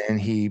 And then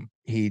he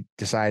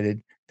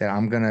decided that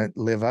I'm going to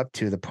live up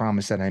to the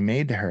promise that I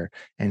made to her.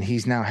 And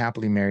he's now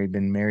happily married,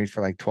 been married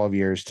for like 12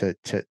 years to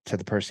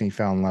the person he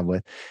fell in love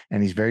with.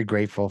 And he's very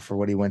grateful for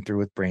what he went through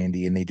with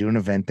Brandy. And they do an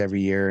event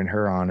every year in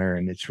her honor.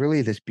 And it's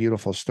really this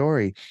beautiful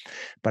story.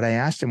 But I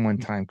asked him one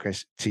time,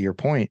 Chris, to your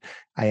point,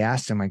 I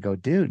asked him, I go,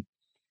 dude,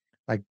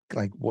 like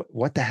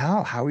what the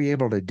hell? How are you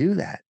able to do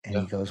that? And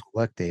he goes,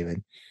 look,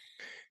 David,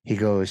 he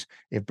goes,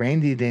 if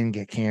Brandy didn't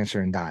get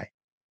cancer and die,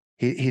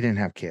 he didn't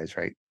have kids,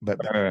 right? But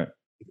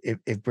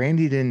if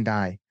Brandy didn't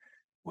die,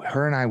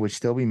 her and I would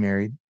still be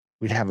married.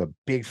 We'd have a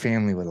big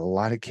family with a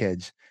lot of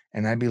kids,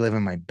 and I'd be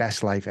living my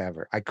best life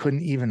ever. I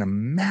couldn't even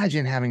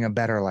imagine having a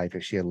better life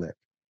if she had lived.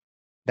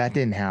 That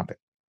didn't happen.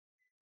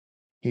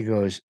 He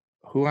goes,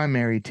 who I'm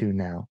married to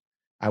now,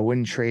 I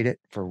wouldn't trade it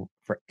for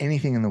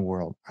anything in the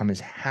world. I'm as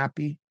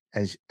happy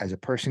as a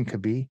person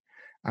could be.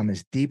 I'm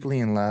as deeply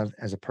in love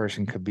as a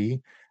person could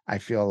be. I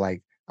feel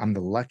like I'm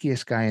the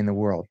luckiest guy in the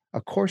world.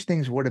 Of course,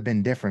 things would have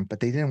been different, but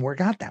they didn't work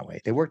out that way.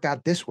 They worked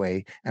out this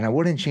way, and I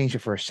wouldn't change it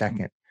for a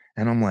second.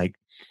 And I'm like,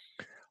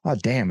 oh,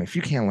 damn, if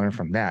you can't learn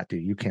from that,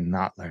 dude, you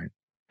cannot learn,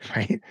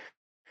 right?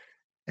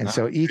 And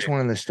so each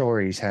one of the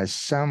stories has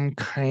some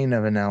kind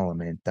of an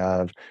element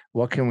of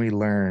what can we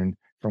learn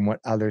from what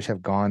others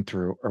have gone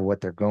through or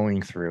what they're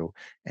going through.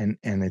 And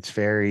it's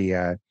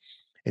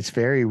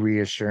very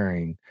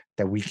reassuring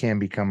that we can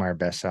become our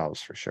best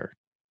selves for sure.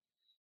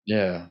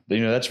 Yeah.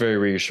 That's very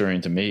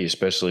reassuring to me,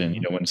 especially,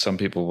 and, when some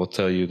people will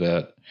tell you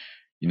that,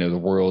 the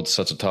world's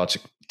such a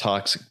toxic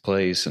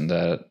place and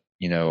that,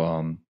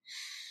 when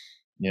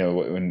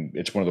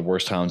it's one of the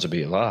worst times to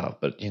be alive.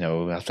 But,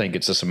 I think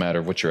it's just a matter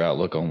of what your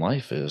outlook on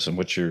life is and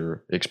what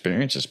your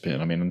experience has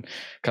been. I mean,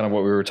 kind of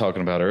what we were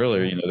talking about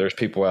earlier, there's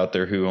people out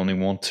there who only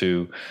want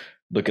to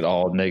look at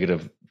all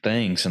negative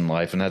things in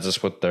life, and that's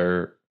just what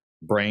their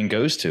brain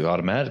goes to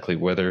automatically,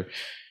 whether,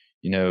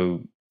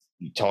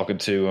 talking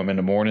to them in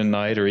the morning,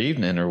 night, or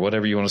evening, or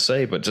whatever you want to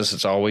say, but just,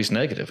 it's always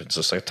negative. It's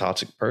just a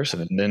toxic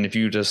person. And then if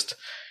you just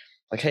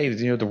like, hey,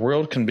 the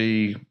world can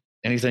be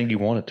anything you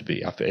want it to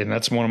be. And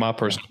that's one of my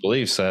personal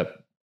beliefs that,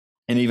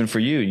 and even for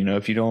you,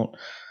 if you don't,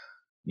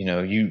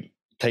 you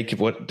take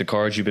what the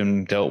cards you've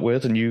been dealt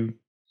with and you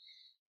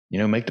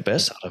make the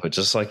best out of it,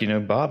 just like,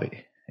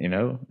 Bobby,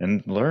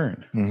 and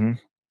learn. Mm-hmm.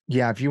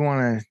 Yeah. If you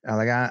want to,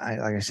 like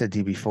I said to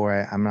you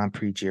before, I'm not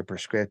preachy or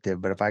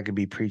prescriptive, but if I could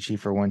be preachy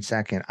for 1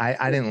 second,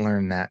 I didn't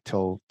learn that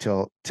till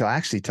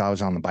I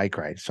was on the bike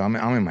ride. So I'm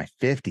in my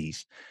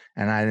 50s.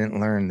 And I didn't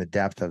learn the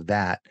depth of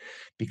that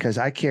because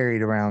I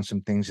carried around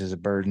some things as a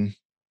burden.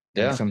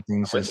 Yeah. Some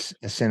things as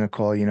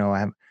cynical.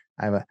 I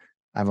have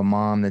a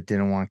mom that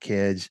didn't want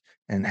kids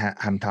and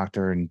haven't talked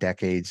to her in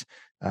decades.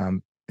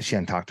 She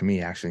hadn't talked to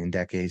me actually in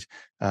decades.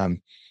 I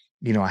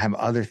have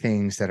other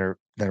things that are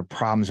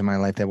problems in my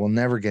life that will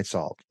never get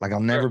solved. Like I'll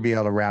never be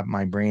able to wrap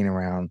my brain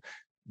around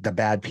the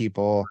bad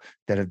people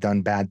that have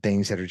done bad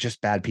things that are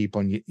just bad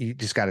people. And you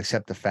just got to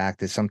accept the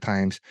fact that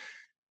sometimes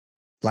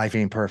life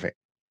ain't perfect.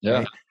 Yeah.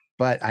 Right?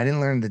 But I didn't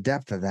learn the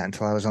depth of that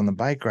until I was on the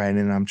bike ride.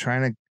 And I'm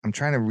trying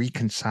to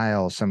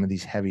reconcile some of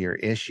these heavier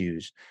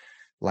issues.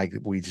 Like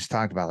we just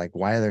talked about, like,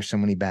 why are there so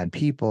many bad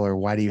people? Or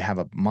why do you have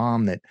a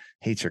mom that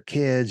hates her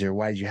kids? Or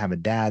why did you have a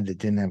dad that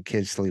didn't have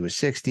kids till he was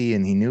 60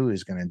 and he knew he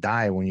was going to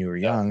die when you were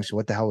young? So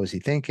what the hell was he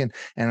thinking?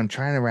 And I'm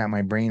trying to wrap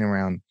my brain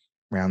around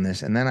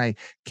this. And then I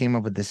came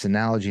up with this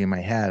analogy in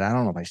my head. I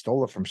don't know if I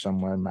stole it from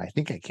someone, but I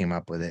think I came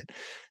up with it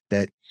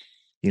that,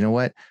 you know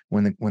what,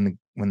 when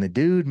the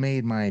dude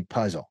made my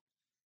puzzle,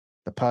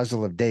 the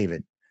puzzle of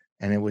David,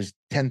 and it was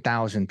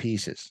 10,000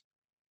 pieces,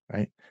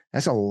 right?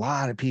 That's a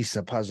lot of pieces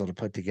of puzzle to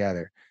put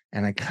together.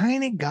 And I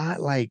kind of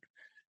got like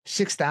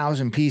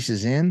 6,000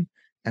 pieces in,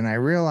 and I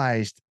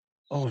realized,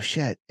 oh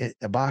shit,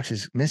 the box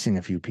is missing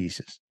a few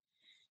pieces,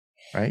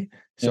 right?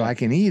 So I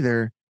can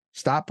either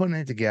stop putting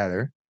it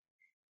together,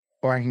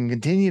 or I can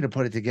continue to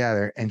put it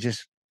together and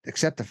just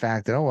accept the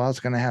fact that, oh, well, it's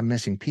going to have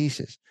missing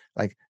pieces.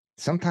 Like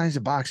sometimes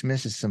the box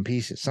misses some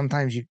pieces.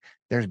 Sometimes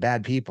there's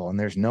bad people and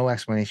there's no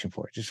explanation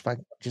for it. Just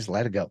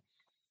let it go.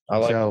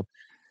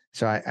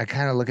 So I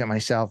kind of look at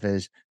myself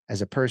as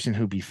a person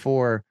who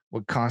before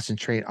would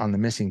concentrate on the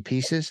missing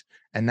pieces.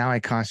 And now I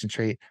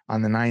concentrate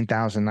on the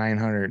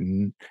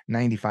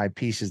 9,995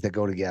 pieces that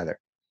go together.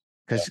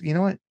 Because you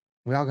know what?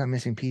 We all got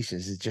missing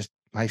pieces. It's just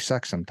life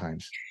sucks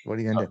sometimes. What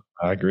are you going to do?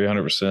 I agree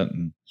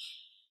 100%.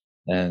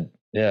 And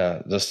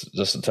yeah, just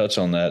to touch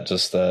on that,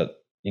 just that,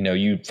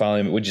 you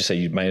finally, would you say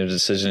you made a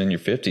decision in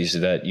your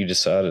 50s that you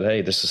decided,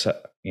 hey, this is,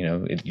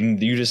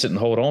 you just didn't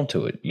hold on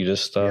to it. You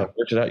just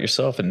worked it out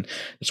yourself. And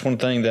it's one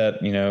thing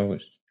that,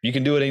 you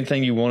can do it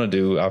anything you want to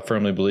do. I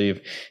firmly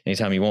believe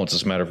anytime you want, it's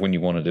just a matter of when you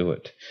want to do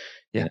it.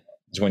 Yeah.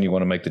 It's when you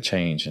want to make the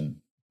change. And,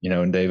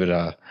 and David,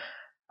 I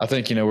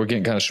think, we're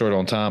getting kind of short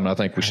on time, and I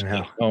think we should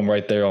get home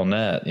right there on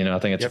that. I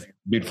think it's a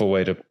beautiful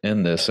way to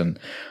end this. And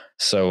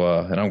so,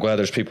 and I'm glad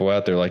there's people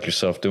out there like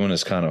yourself doing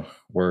this kind of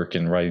work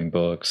and writing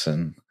books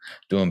and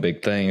doing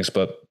big things.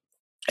 But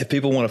if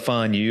people want to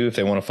find you, if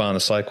they want to find the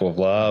Cycle of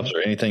Lives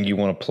or anything you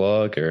want to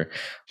plug or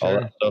all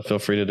that stuff, feel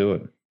free to do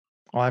it.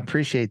 Well, I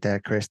appreciate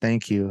that, Chris.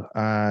 Thank you.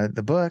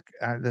 The book,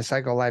 the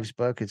Cycle of Lives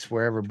book, it's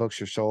wherever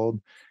books are sold.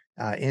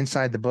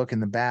 Inside the book in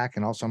the back,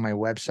 and also on my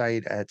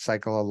website at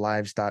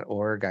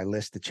cycleoflives.org, I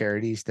list the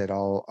charities that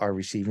all are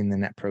receiving the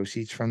net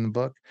proceeds from the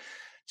book.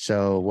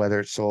 So whether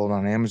it's sold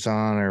on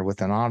Amazon or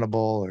with an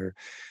Audible or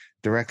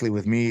directly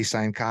with me,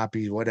 signed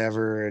copies,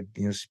 whatever,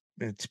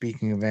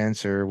 speaking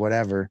events or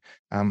whatever,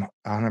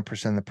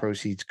 100% of the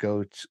proceeds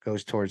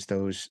goes towards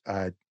those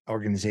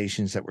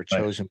organizations that were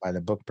chosen by the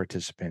book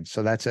participants.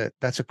 So that's a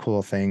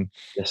cool thing.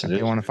 Yes, if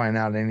you want to find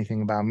out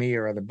anything about me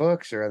or other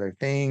books or other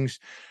things,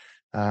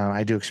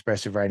 I do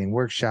expressive writing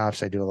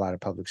workshops. I do a lot of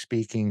public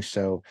speaking,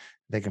 so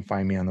they can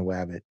find me on the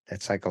web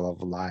at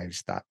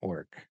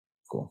cycleoflives.org.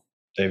 Cool.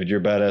 David, you're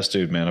a badass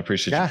dude, man. I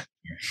appreciate you.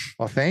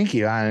 Well, thank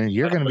you.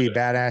 You're going to be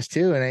badass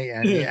too.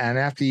 And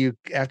after you,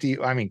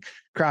 I mean,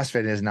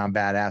 CrossFit is not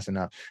badass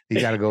enough. You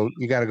got to go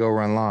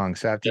run long.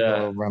 So after you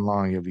go run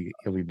long, you'll be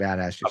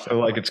badass yourself. I feel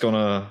like it's going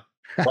to,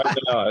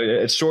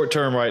 it's short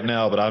term right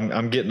now, but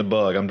I'm getting the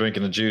bug. I'm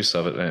drinking the juice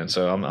of it, man.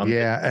 So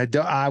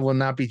I will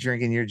not be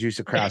drinking your juice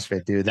of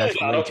CrossFit, dude. That's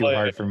way too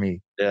hard for me.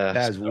 Yeah.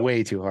 That is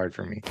way too hard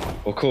for me.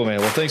 Well, cool,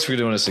 man. Well, thanks for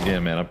doing this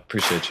again, man. I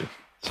appreciate you.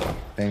 So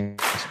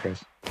thanks,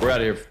 Chris. We're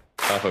out of here.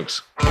 Bye,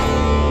 folks.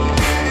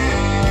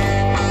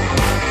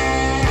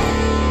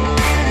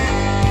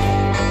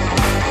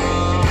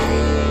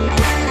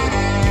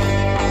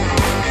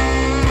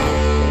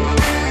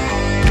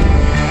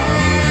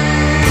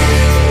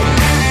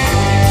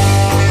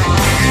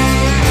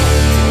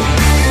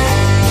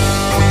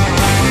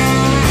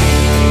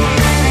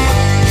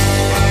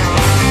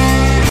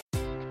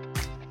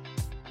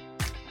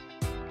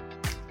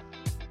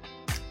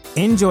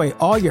 Enjoy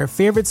all your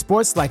favorite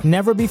sports like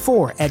never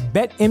before at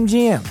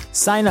BetMGM.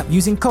 Sign up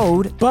using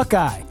code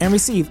Buckeye and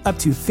receive up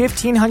to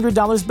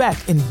 $1,500 back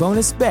in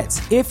bonus bets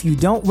if you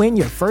don't win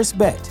your first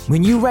bet.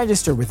 When you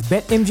register with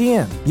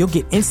BetMGM, you'll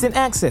get instant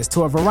access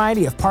to a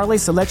variety of parlay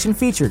selection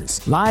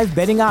features, live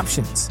betting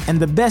options, and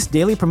the best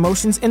daily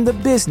promotions in the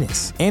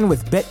business. And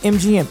with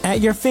BetMGM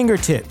at your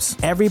fingertips,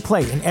 every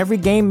play and every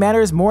game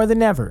matters more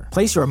than ever.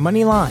 Place your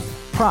money line,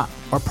 prop,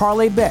 or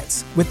parlay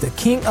bets with the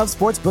king of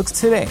sportsbooks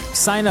today.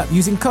 Sign up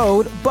using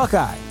code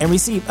Buckeye and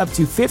receive up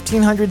to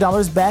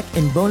 $1,500 back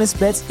in bonus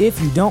bets if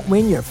you don't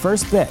win your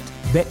first bet.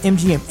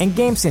 BetMGM and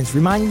GameSense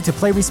remind you to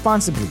play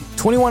responsibly.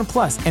 21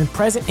 plus and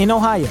present in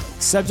Ohio,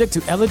 subject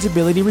to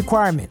eligibility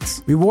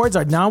requirements. Rewards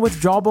are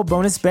non-withdrawable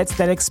bonus bets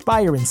that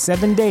expire in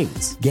 7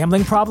 days.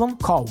 Gambling problem?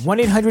 Call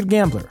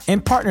 1-800-GAMBLER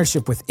in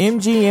partnership with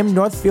MGM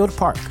Northfield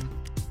Park.